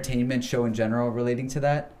just an entertainment show in general relating to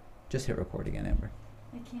that, just hit record again, Amber.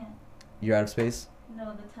 I can't. You're out of space?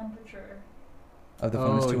 No, the temperature. Of the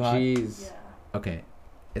phone is too hot? jeez. Okay,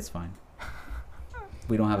 it's fine.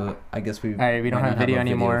 We don't have a. I guess we. All right, we don't might have not video a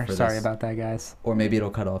anymore. for Sorry this. about that, guys. Or maybe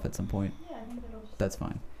it'll cut off at some point. Yeah, I think it'll. That's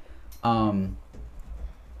fine.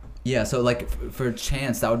 Yeah. So like for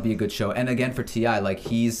Chance, that would be a good show. And again for Ti, like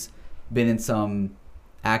he's been in some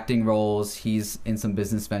acting roles. He's in some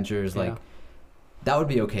business ventures. Yeah. Like that would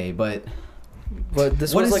be okay. But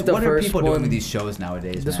this what was is like the what are first people one. doing with these shows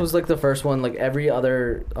nowadays? This man? was like the first one. Like every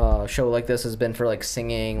other show like this has been for like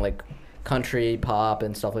singing, like country, pop,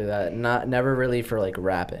 and stuff like that. Never really for like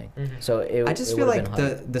rapping. So it. I just it feel would've like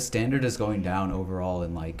been hype. the standard is going down overall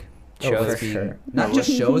in like Shows. what's For being- sure. not just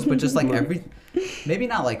shows, but just like maybe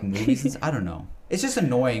not like movies. I don't know. It's just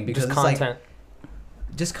annoying because Just it's like content.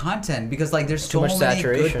 just content because like there's Too so much many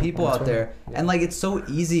good saturation. people That's out what- there and like it's so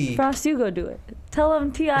easy. Frost, you go do it. Tell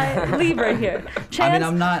him T.I. leave right here. Chance,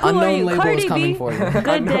 I'm not- who are Unknown you? label Cardi is coming B? for you.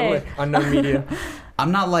 Good day. Unknown media.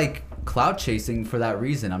 I'm not like cloud chasing for that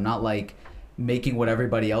reason. I'm not like making what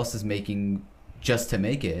everybody else is making just to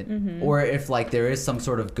make it. Mm-hmm. Or if like there is some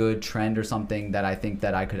sort of good trend or something that I think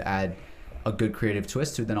that I could add a good creative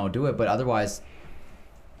twist to, then I'll do it. But otherwise,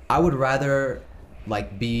 I would rather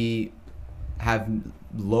like have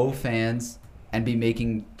low fans and be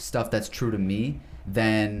making stuff that's true to me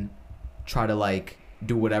than try to like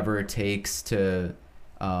do whatever it takes to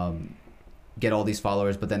get all these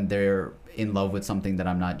followers, but then they're in love with something that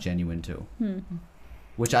I'm not genuine to.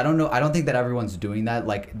 Which I don't know. I don't think that everyone's doing that.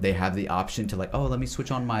 Like they have the option to like, oh, let me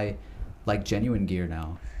switch on my like genuine gear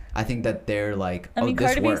now. I think that they're like, I mean, this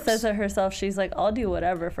Cardi B works. says it herself. She's like, I'll do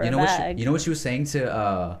whatever for a What bag. you know what she was saying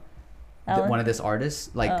to Ellen? one of this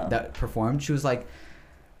artists like that performed? She was like,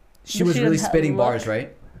 she But was she really didn't spitting look- bars,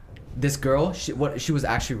 right? This girl, she was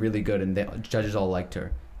actually really good, and the judges all liked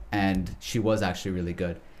her, and she was actually really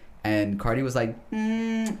good. And Cardi was like,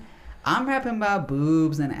 I'm rapping about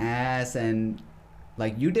boobs and ass, and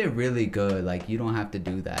like you did really good. Like you don't have to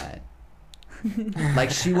do that. Like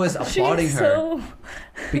she was applauding She's her so...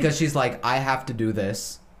 because she's like, I have to do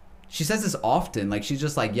this. She says this often. Like she's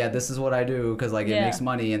just like, yeah, this is what I do because like it Yeah. makes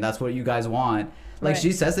money and that's what you guys want. Like Right.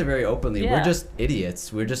 she says it very openly. Yeah. We're just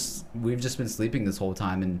idiots. We've just been sleeping this whole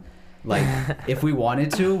time, and like if we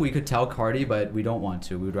wanted to, we could tell Cardi, but we don't want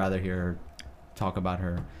to. We'd rather hear her talk about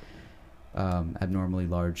her abnormally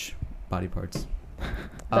large body parts.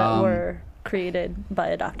 that were created by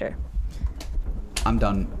a doctor. I'm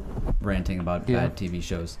done ranting about Yeah. bad TV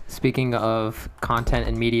shows. Speaking of content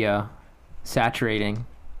and media saturating,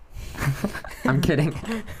 I'm kidding.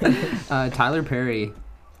 Tyler Perry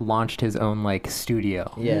launched his own like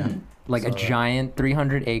studio, Yeah. like a Saw that. giant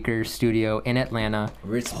 300-acre studio in Atlanta,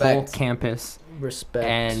 whole Respect. campus, Respect.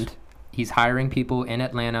 and he's hiring people in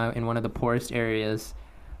Atlanta in one of the poorest areas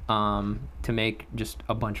to make just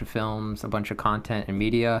a bunch of films, a bunch of content and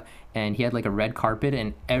media. And he had like a red carpet,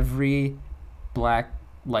 and every black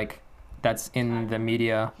like that's in the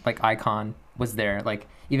media like icon was there. Like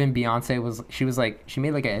even Beyonce was, she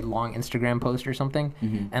made like a long Instagram post or something,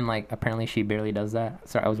 and like apparently she barely does that.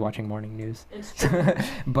 Sorry, I was watching morning news.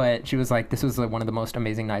 But she was like, this was like one of the most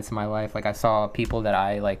amazing nights of my life. Like I saw people that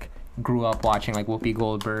I like grew up watching, like Whoopi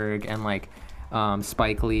Goldberg and like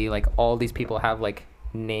Spike Lee. Like all these people have like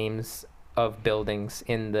names of buildings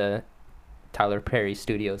in the Tyler Perry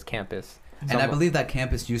Studios campus. And I believe that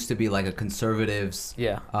campus used to be like a conservatives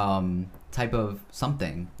Yeah. type of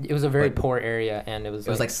something. It was a very But- poor area, and it was It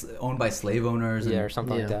was like owned by slave owners. yeah, And, or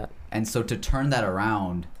something like Yeah. that. and so to turn that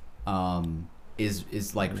around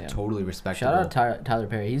is like Yeah. totally respectable. Shout out Tyler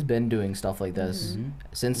Perry. He's been doing stuff like this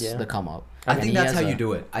since Yeah. the come up. I And think he that's has how a- you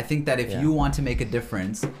do it. I think that if Yeah. you want to make a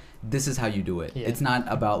difference, this is how you do it. Yeah. It's not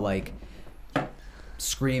about like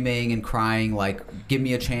screaming and crying like give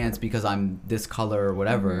me a chance because I'm this color or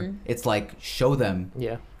whatever. It's like show them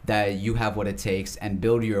Yeah. that you have what it takes and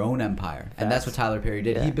build your own empire. And that's what Facts. Tyler Perry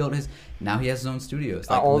did. Yeah. He built now he has his own studios.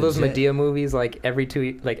 Like, All those legit. Madea movies, like every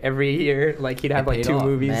year, like he'd have It like paid 2 off.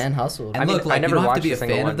 movies. Man hustle. And I mean, look, like I never you don't have to watched be a a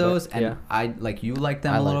single fan one, of those, but and yeah. I like you like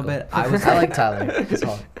them I a like little them. bit. I was I like, like Tyler. It's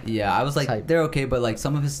all. yeah, I was like, Type. they're okay, but like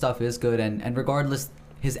some of his stuff is good, and regardless,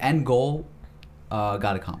 his end goal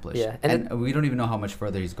got accomplished. Yeah, and, and we don't even know how much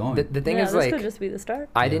further he's going. The thing yeah, is, this like, could just be the start.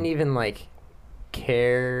 I didn't even like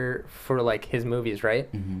care for like his movies,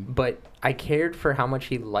 right? Mhm. But I cared for how much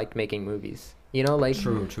he liked making movies. You know, like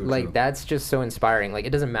True, like true. that's just so inspiring. Like it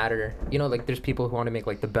doesn't matter. You know, like there's people who want to make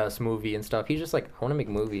like the best movie and stuff. He's just like, I want to make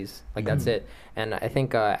movies. Like that's Mhm. it. And I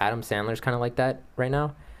think Adam Sandler's kind of like that right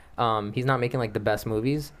now. He's not making like the best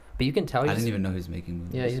movies, but you can tell I he's didn't even know he was making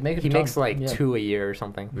movies. Yeah, he's making. he a ton. makes like Yeah. 2 a year or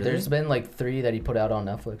something. Really? There's been like 3 that he put out on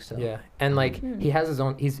Netflix. So. Yeah, and like he has his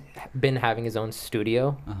own. He's been having his own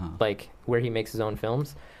studio, Uh-huh. like where he makes his own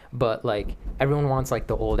films. But like everyone wants like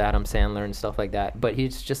the old Adam Sandler and stuff like that. But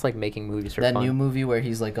he's just like making movies for That fun. new movie where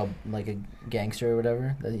he's like a gangster or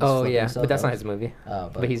whatever. That he's Oh flipping yeah, stuff, but that's that not was- his movie. Oh,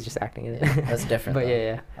 But he's just acting in it. yeah, that's different. But though.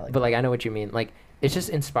 yeah. I like But like I know what you mean. Like it's just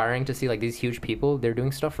inspiring to see like these huge people. They're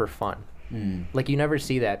doing stuff for fun. Mm. Like you never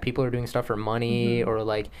see that. People are doing stuff for money or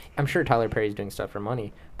like I'm sure Tyler Perry's doing stuff for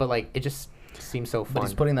money. But like it just seems so But fun.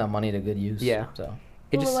 he's putting that money to good use. Yeah. So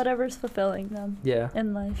It Well, just whatever's fulfilling them yeah.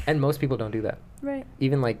 in life. And most people don't do that. Right.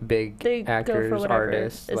 Even like big They actors, go for whatever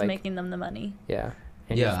artists, is like making them the money. yeah.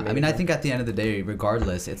 And you Yeah, just I made mean, it I fun. think at the end of the day,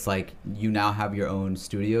 regardless, it's like you now have your own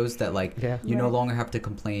studios that like Yeah. you no Right. longer have to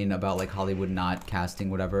complain about like Hollywood not casting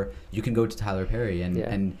whatever. You can go to Tyler Perry and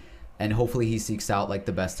Yeah. and hopefully he seeks out like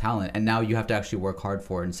the best talent. And now you have to actually work hard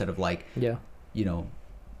for it instead of like yeah. you know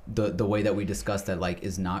the way that we discussed that like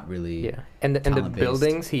is not really. Yeah, and the talent-based.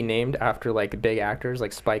 buildings he named after like big actors,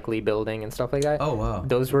 like Spike Lee building and stuff like that. Oh wow.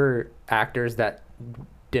 Those were actors that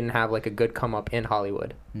didn't have like a good come up in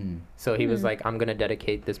Hollywood. Hmm. So he was like, I'm gonna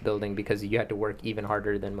dedicate this building because you had to work even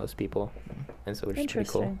harder than most people. and so it's pretty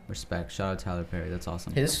cool. Interesting. Respect. Shout out Tyler Perry. That's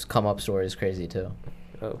awesome. His come up story is crazy too.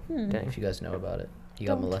 Oh, Hmm. dang. If you guys know about it, he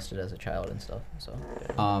got Don't. molested as a child and stuff. So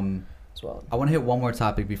it's wild. I want to hit one more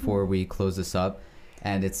topic before we close this up,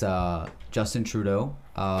 and it's Justin Trudeau,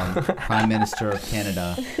 Prime Minister of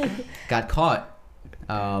Canada, got caught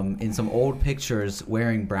in some old pictures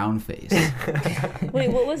wearing brown face. Wait,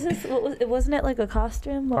 what was this? Wasn't it like a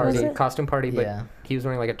costume? What was Party, it? costume party, but Yeah. he was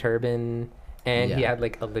wearing like a turban, and he Yeah. had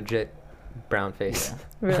like a legit brown face.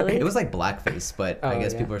 Really? It was like blackface, but I Oh,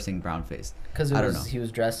 guess yeah. people are saying brown face. Because I don't know. he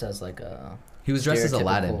was dressed as like a. He was dressed as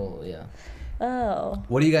Aladdin. stereotypical- Yeah. Oh,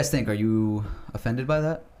 What do you guys think? Are you offended by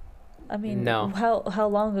that? I mean, No. How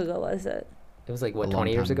long ago was it? It was like, what, A long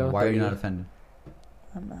 20 years time ago? Why are you 30? not offended?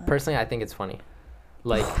 I'm not. Personally, I think it's funny.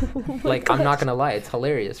 Like, I'm not gonna lie, it's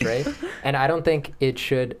hilarious, right? And I don't think it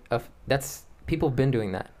should. That's people have been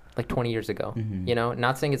doing that like 20 years ago. Mhm. You know,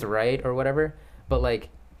 not saying it's right or whatever, but like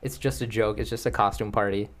it's just a joke. It's just a costume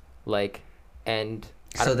party, like, and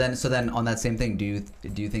I So don't- then on that same thing, do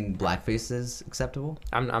you think blackface is acceptable?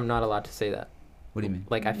 I'm not allowed to say that. What do you mean?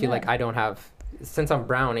 Like, I feel like Yeah. I don't have, since I'm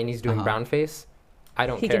brown and he's doing Uh-huh. brown face, I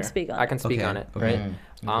don't He care. can speak on I it. can speak Okay, on it, okay. right?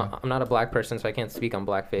 Mhm. I'm not a black person, so I can't speak on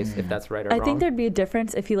blackface if Mhm. that's right or I wrong. think there'd be a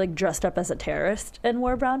difference if he like dressed up as a terrorist and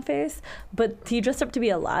wore brown face, but he dressed up to be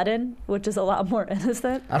Aladdin, which is a lot more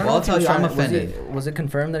innocent. I don't Well, know. I'll if he tell was you, I'm trying to- offended. Was it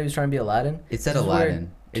confirmed that he was trying to be Aladdin? It said He's wearing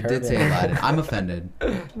Aladdin. It did say turban. Aladdin. I'm offended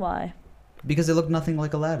Why? because it looked nothing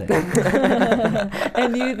like Aladdin.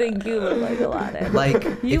 And you think you look like Aladdin? Like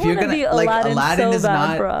You if you're want to gonna be like Aladdin, Aladdin so is bad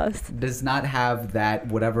not for us. does not have that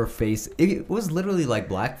whatever face. It was literally like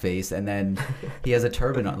blackface, and then he has a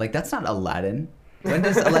turban on. Like that's not Aladdin. When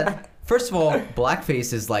does Aladdin? First of all,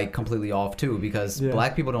 blackface is like completely off too because Yeah.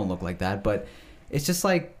 black people don't look like that. But it's just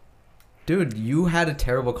like, dude, you had a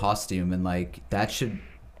terrible costume, and like that should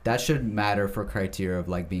matter for criteria of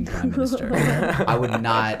like being prime minister. I would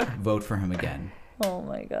not vote for him again Oh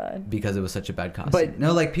my god. because it was such a bad costume. But-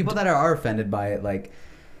 No, like people that are offended by it, like,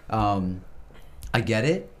 I get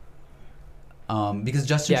it. Because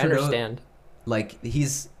Justin yeah, I Trudeau, understand. like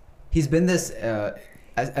he's been this,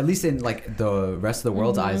 at least in like the rest of the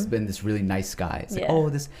world's eyes, been this really nice guy. It's like, Yeah. oh,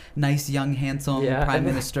 this nice young handsome Yeah. prime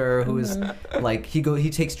minister who is like he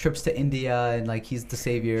takes trips to India and like he's the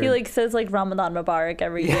savior. He like says like Ramadan Mubarak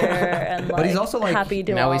every year and like But he's also, like, happy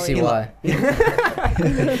Diwali. Now we see why. He He's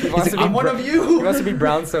wants like, to be I'm one br- of He you. wants to be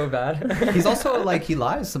brown so bad. He's also like he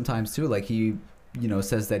lies sometimes too. Like he,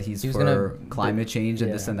 says that he's He was for gonna- climate change and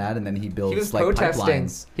yeah. this and that, and then he He builds was like protesting.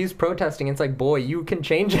 pipelines. He was protesting. It's like, boy, you can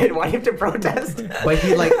change it. Why do you have to protest? But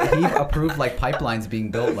he approved like pipelines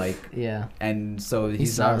being built, like, Yeah. and so he's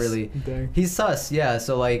He's not sus. really. He's sus, yeah.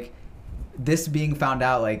 So like, this being found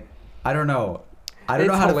out, like, I don't know. I don't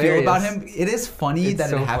know It's how to feel about hilarious. him. It is funny It's that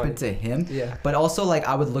so it happened funny. to him, Yeah. but also like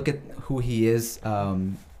I would look at who he is,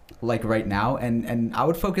 like right now, and I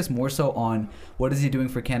would focus more so on what is he doing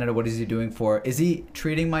for Canada? What is he doing for? Is he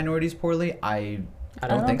treating minorities poorly? I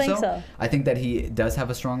don't think so. I think that he does have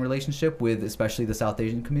a strong relationship with especially the South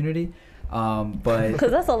Asian community. But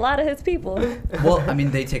Because that's a lot of his people. well, I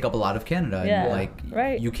mean, they take up a lot of Canada. Yeah, And, like,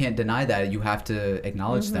 right. you can't deny that. You have to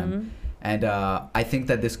acknowledge them. And I think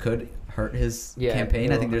that this could hurt his Yeah,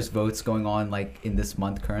 campaign. it I think will. there's votes going on like in this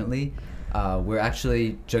month currently. We're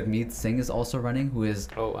actually Jagmeet Singh is also running, who is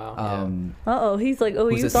Oh wow. Uh-oh, he's like, oh,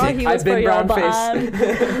 Who's you a thought Sikh? he I've was been for y'all, brown but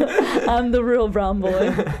face. I'm the real brown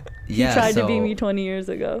boy. He yeah. tried so to be me 20 years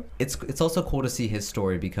ago. it's also cool to see his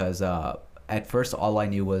story because at first all I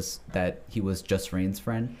knew was that he was Just Rain's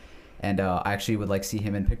friend, and I actually would like see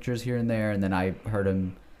him in pictures here and there, and then I heard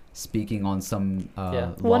him speaking on some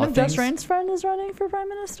Yeah. law One of things. Just Rain's friend is running for prime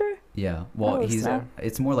minister? Yeah, well, Oh, he's snap.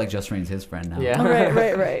 it's more like Just Rain's his friend now. Yeah.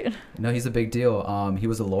 Oh, right. No, he's a big deal. He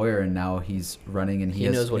was a lawyer and now he's running, and he He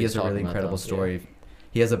knows what has he's a really talking about, incredible though. story.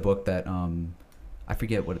 He has a book that I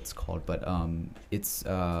forget what it's called, but it's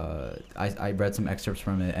I read some excerpts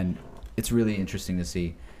from it, and it's really interesting to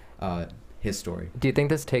see his story. Do you think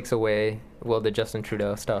this takes away, well, the Justin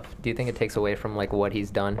Trudeau stuff? Do you think it takes away from like what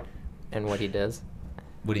he's done and what he does?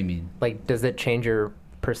 What do you mean? Like, does it change your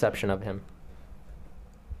perception of him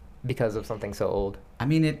because of something so old? I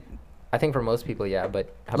mean, it I think for most people, yeah,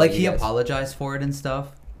 but how like about he you guys? apologized for it and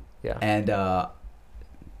stuff, Yeah. and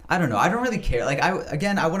I don't know. I don't really care. Like I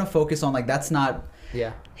want to focus on like that's not.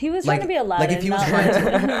 Yeah. He was Like- trying to be Aladdin. like if he was not trying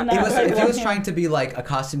to- not It was, like if he was one- trying to be like a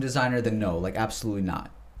costume designer, then no, like absolutely not.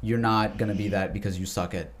 You're not gonna be that because you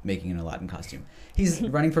suck at making an Aladdin costume. He's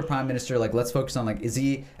running for prime minister. Like, let's focus on like, is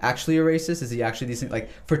he actually a racist? Is he actually these things? Like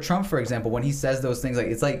for Trump, for example, when he says those things, like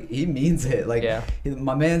it's like he means it. Like, Yeah.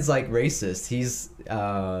 my man's like racist. He's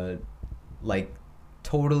like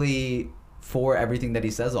totally for everything that he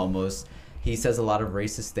says almost. he says a lot of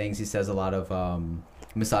racist things. He says a lot of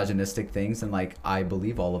misogynistic things, and like I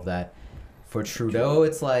believe all of that. For Trudeau,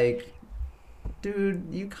 it's like, dude,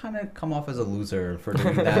 you kind of come off as a loser for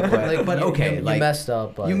doing that. But okay, you like messed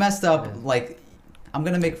up. But, you messed up. yeah. Like, I'm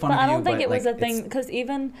gonna make fun But of I you. don't think but, it was like, a thing it's- because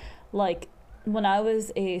even like when I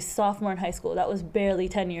was a sophomore in high school, that was barely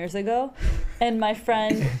 10 years ago, and my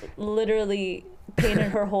friend literally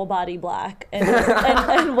painted her whole body black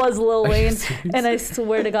and was Lil Wayne, and I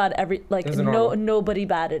swear to God, Is it normal? nobody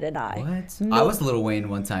batted an eye. What? No. I was Lil Wayne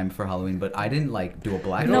one time for Halloween, but I didn't like do a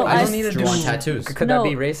black. No, I I just s- drew on tattoos. Could No. that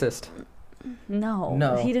be racist? No,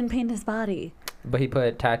 No. he didn't paint his body. But he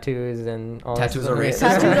put tattoos and all Tattoos that are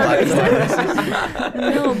stuff. racist. Tattoos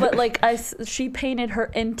are No, but like she painted her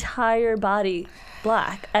entire body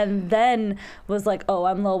black, and then was like, "Oh,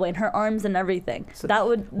 I'm Lil Wayne." Her arms and everything. So- That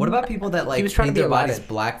would. What about people that like was trying paint to be their bodies Aladdin.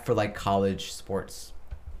 black for like college sports?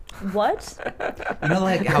 What? You know,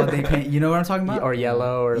 like how they paint. You know what I'm talking about? Or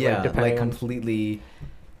yellow, or yeah, like depending on. completely.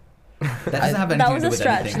 That doesn't have anything That to was do a with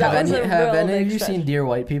stretch. anything. That Have was any, a have real any big of you stretch. seen Dear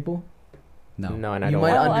White People? No, and I You don't.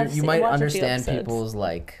 might Oh, want- I've you seen- might watched a few understand episodes. people's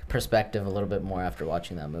like perspective a little bit more after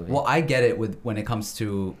watching that movie. Well, I get it with when it comes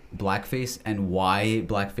to blackface and why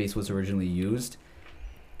blackface was originally used,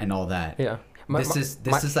 and all that. Yeah. This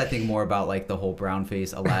is I think more about like the whole brown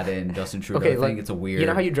face Aladdin Justin Trudeau Okay, thing. like, It's a weird. You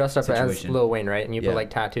know how you dressed up situation. as Lil Wayne, right? And you Yeah. put like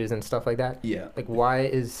tattoos and stuff like that. Yeah. Like, why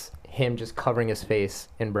is him just covering his face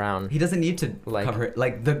in brown? He doesn't need to Like- cover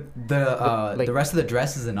like the like- the rest of the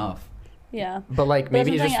dress is enough. Yeah. But like, But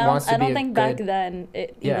maybe he that's the just thing, wants to I be don't a think back good- then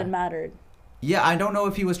it Yeah. even mattered. Yeah, I don't know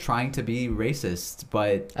if he was trying to be racist,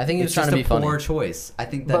 but I think he was it's trying just to be a funny. poor choice. I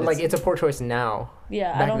think that But like, it's a poor choice now.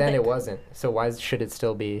 Yeah, I Back don't then think it wasn't. So why should it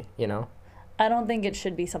still be? You know? I don't think it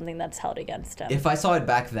should be something that's held against him. if I saw it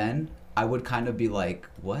back then, I would kind of be like,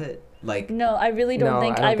 what? Like No, I really don't No,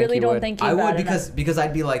 think. I don't I think really you don't would. think you I would got because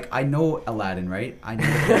I'd be like, I know Aladdin, right? I know.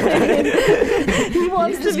 enough. He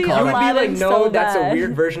wants to be I would be Aladdin like, no, so that's bad. a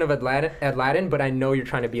weird version of Aladdin, but I know you're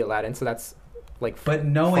trying to be Aladdin, so that's like. But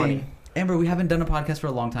knowing Funny. Amber, we haven't done a podcast for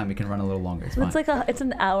a long time. We can run a little longer. It's fine. It's like it's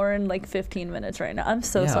an hour and like 15 minutes right now. I'm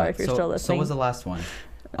so Yeah, sorry if you're so- still So listening. was the last one.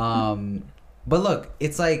 But look,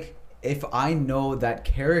 it's like if I know that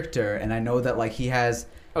character and I know that like he has,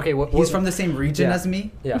 Okay, he's from the same region Yeah. as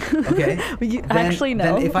me. Yeah. Okay. You then, actually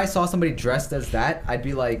know. Then if I saw somebody dressed as that, I'd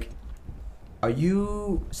be like, "Are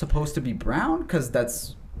you supposed to be brown? Because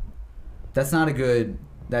that's not a good.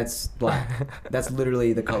 That's black. That's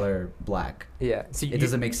literally the color black. Yeah. So It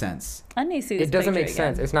doesn't make sense. I need to see this It doesn't picture make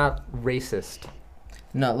sense. again. It's not racist,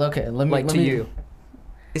 No, okay. Let me like let to me, you,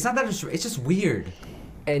 It's not that it's just weird.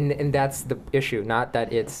 and that's the issue. Not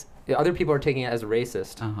that it's other people are taking it as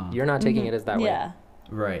racist. Uh-huh. You're not taking Mhm. it as that way. Yeah.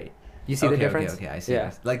 Right. You see the difference? Okay, I see.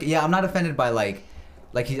 Yeah. Like, yeah, I'm not offended by like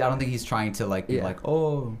I don't think he's trying to like be Yeah. like,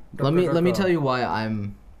 oh. Let me tell you why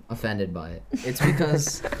I'm offended by it. It's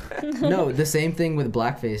because no, the same thing with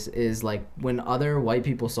blackface is like when other white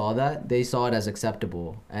people saw that, they saw it as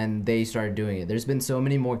acceptable and they started doing it. There's been so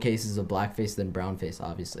many more cases of blackface than brownface,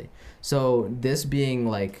 obviously. So this being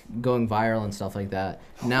like going viral and stuff like that.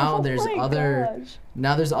 Now Oh there's my gosh.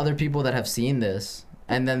 now there's other people that have seen this.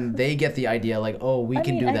 And then they get the idea like, oh, we I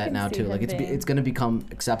can mean, do I that can now see too. him Like being- it's gonna become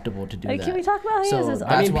acceptable to do Like, that. can we talk about how he So has his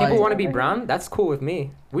that's I mean, why- people want to be over brown. That's cool with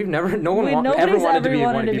me. We've never, no one Wait, ever nobody's wanted to ever be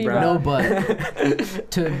wanted to be brown. No,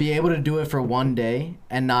 but to be able to do it for one day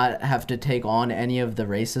and not have to take on any of the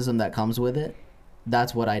racism that comes with it,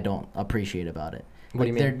 that's what I don't appreciate about it. What do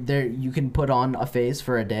you mean? There, you can put on a face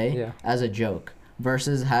for a day Yeah. as a joke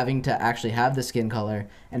versus having to actually have the skin color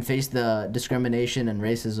and face the discrimination and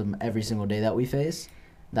racism every single day that we face.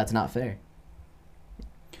 That's not fair.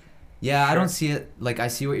 Yeah, I Sure. don't see it. Like, I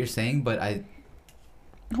see what you're saying, but I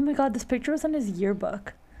Oh my God, this picture was in his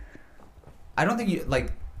yearbook. don't think you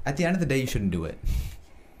like. At the end of the day, you shouldn't do it.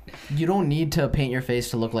 You don't need to paint your face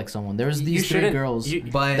to look like someone. There was You these three shouldn't- girls you-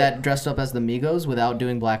 But that dressed up as the Migos without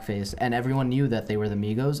doing blackface, and everyone knew that they were the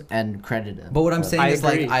Migos and credited them. But what I'm So- saying I is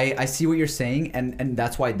agree. like I see what you're saying and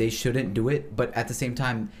that's why they shouldn't do it, but at the same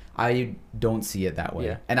time I don't see it that way.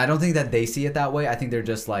 Yeah. And I don't think that they see it that way. I think they're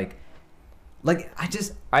just like I don't I see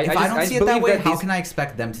just- it that believe way, that how these- can I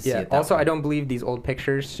expect them to see Yeah. it that Also, way? I don't believe these old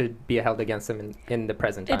pictures should be held against them in the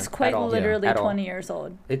present time. It's quite at all. literally At all. 20 years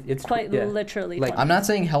old. It's Quite yeah. literally Like, 20. I'm not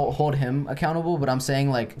saying hold him accountable, but I'm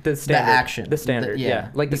saying like The standard. the action, The standard. Yeah.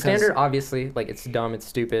 Like the because, standard, obviously, like it's dumb, it's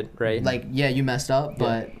stupid, right? Like yeah, you messed up, Yeah.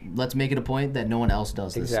 but let's make it a point that no one else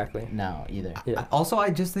does this Exactly. now either. Yeah. Also,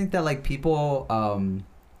 I just think that like people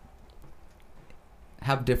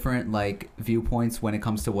have different like viewpoints when it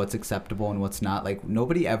comes to what's acceptable and what's not. Like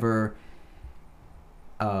nobody ever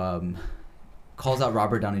calls out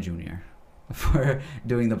Robert Downey Jr. for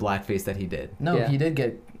doing the blackface that he did. No, Yeah. he did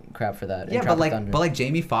get crap for that. in Yeah, but Tropic like, Thunder. but like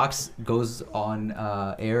Jamie Foxx goes on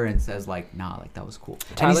air and says like, nah, like that was cool.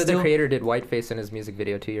 And Tyler, he's the Creator, did whiteface in his music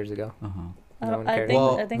video 2 years ago. Uh-huh. No one I cared. think,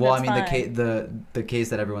 Well, I think well, that's I mean, fine. the case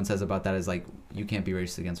that everyone says about that is like you can't be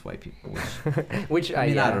racist against white people. Which, Which I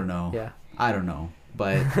mean, yeah. I don't know. Yeah. I don't know,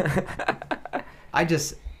 but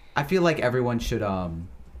I feel like everyone should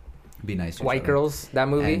be nice to each White other. Girls, that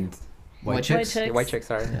movie. And white White chicks. Chicks. White Chicks,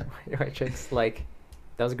 sorry. Yeah. White Chicks, like,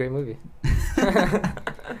 that was a great movie.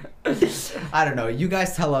 I don't know. You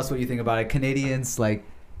guys tell us what you think about it. Canadians, like,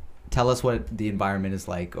 tell us what the environment is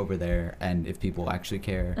like over there and if people actually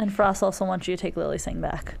care. And Frost also wants you to take Lily Singh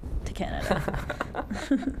back to Canada.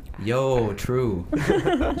 Yo, true.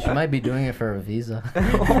 She might be doing it for a visa.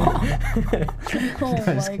 Oh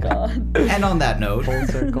my god. And on that note, Full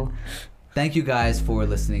circle. thank you guys for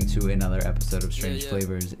listening to another episode of Strange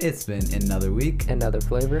Flavors. It's been another week. Another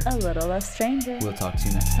flavor. A little less stranger. We'll talk to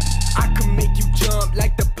you next time. I can make you jump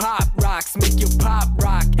like the pop rocks, make you pop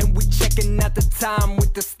rock. And we checking out the time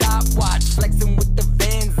with the stopwatch, flexing with the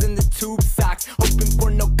Vans and the tube socks, hoping for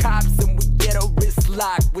no cops and we get a wrist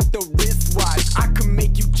lock with the wristwatch. I can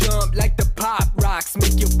make you jump like the pop rocks,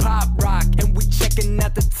 make you pop rock. And we checking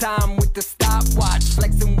out the time with the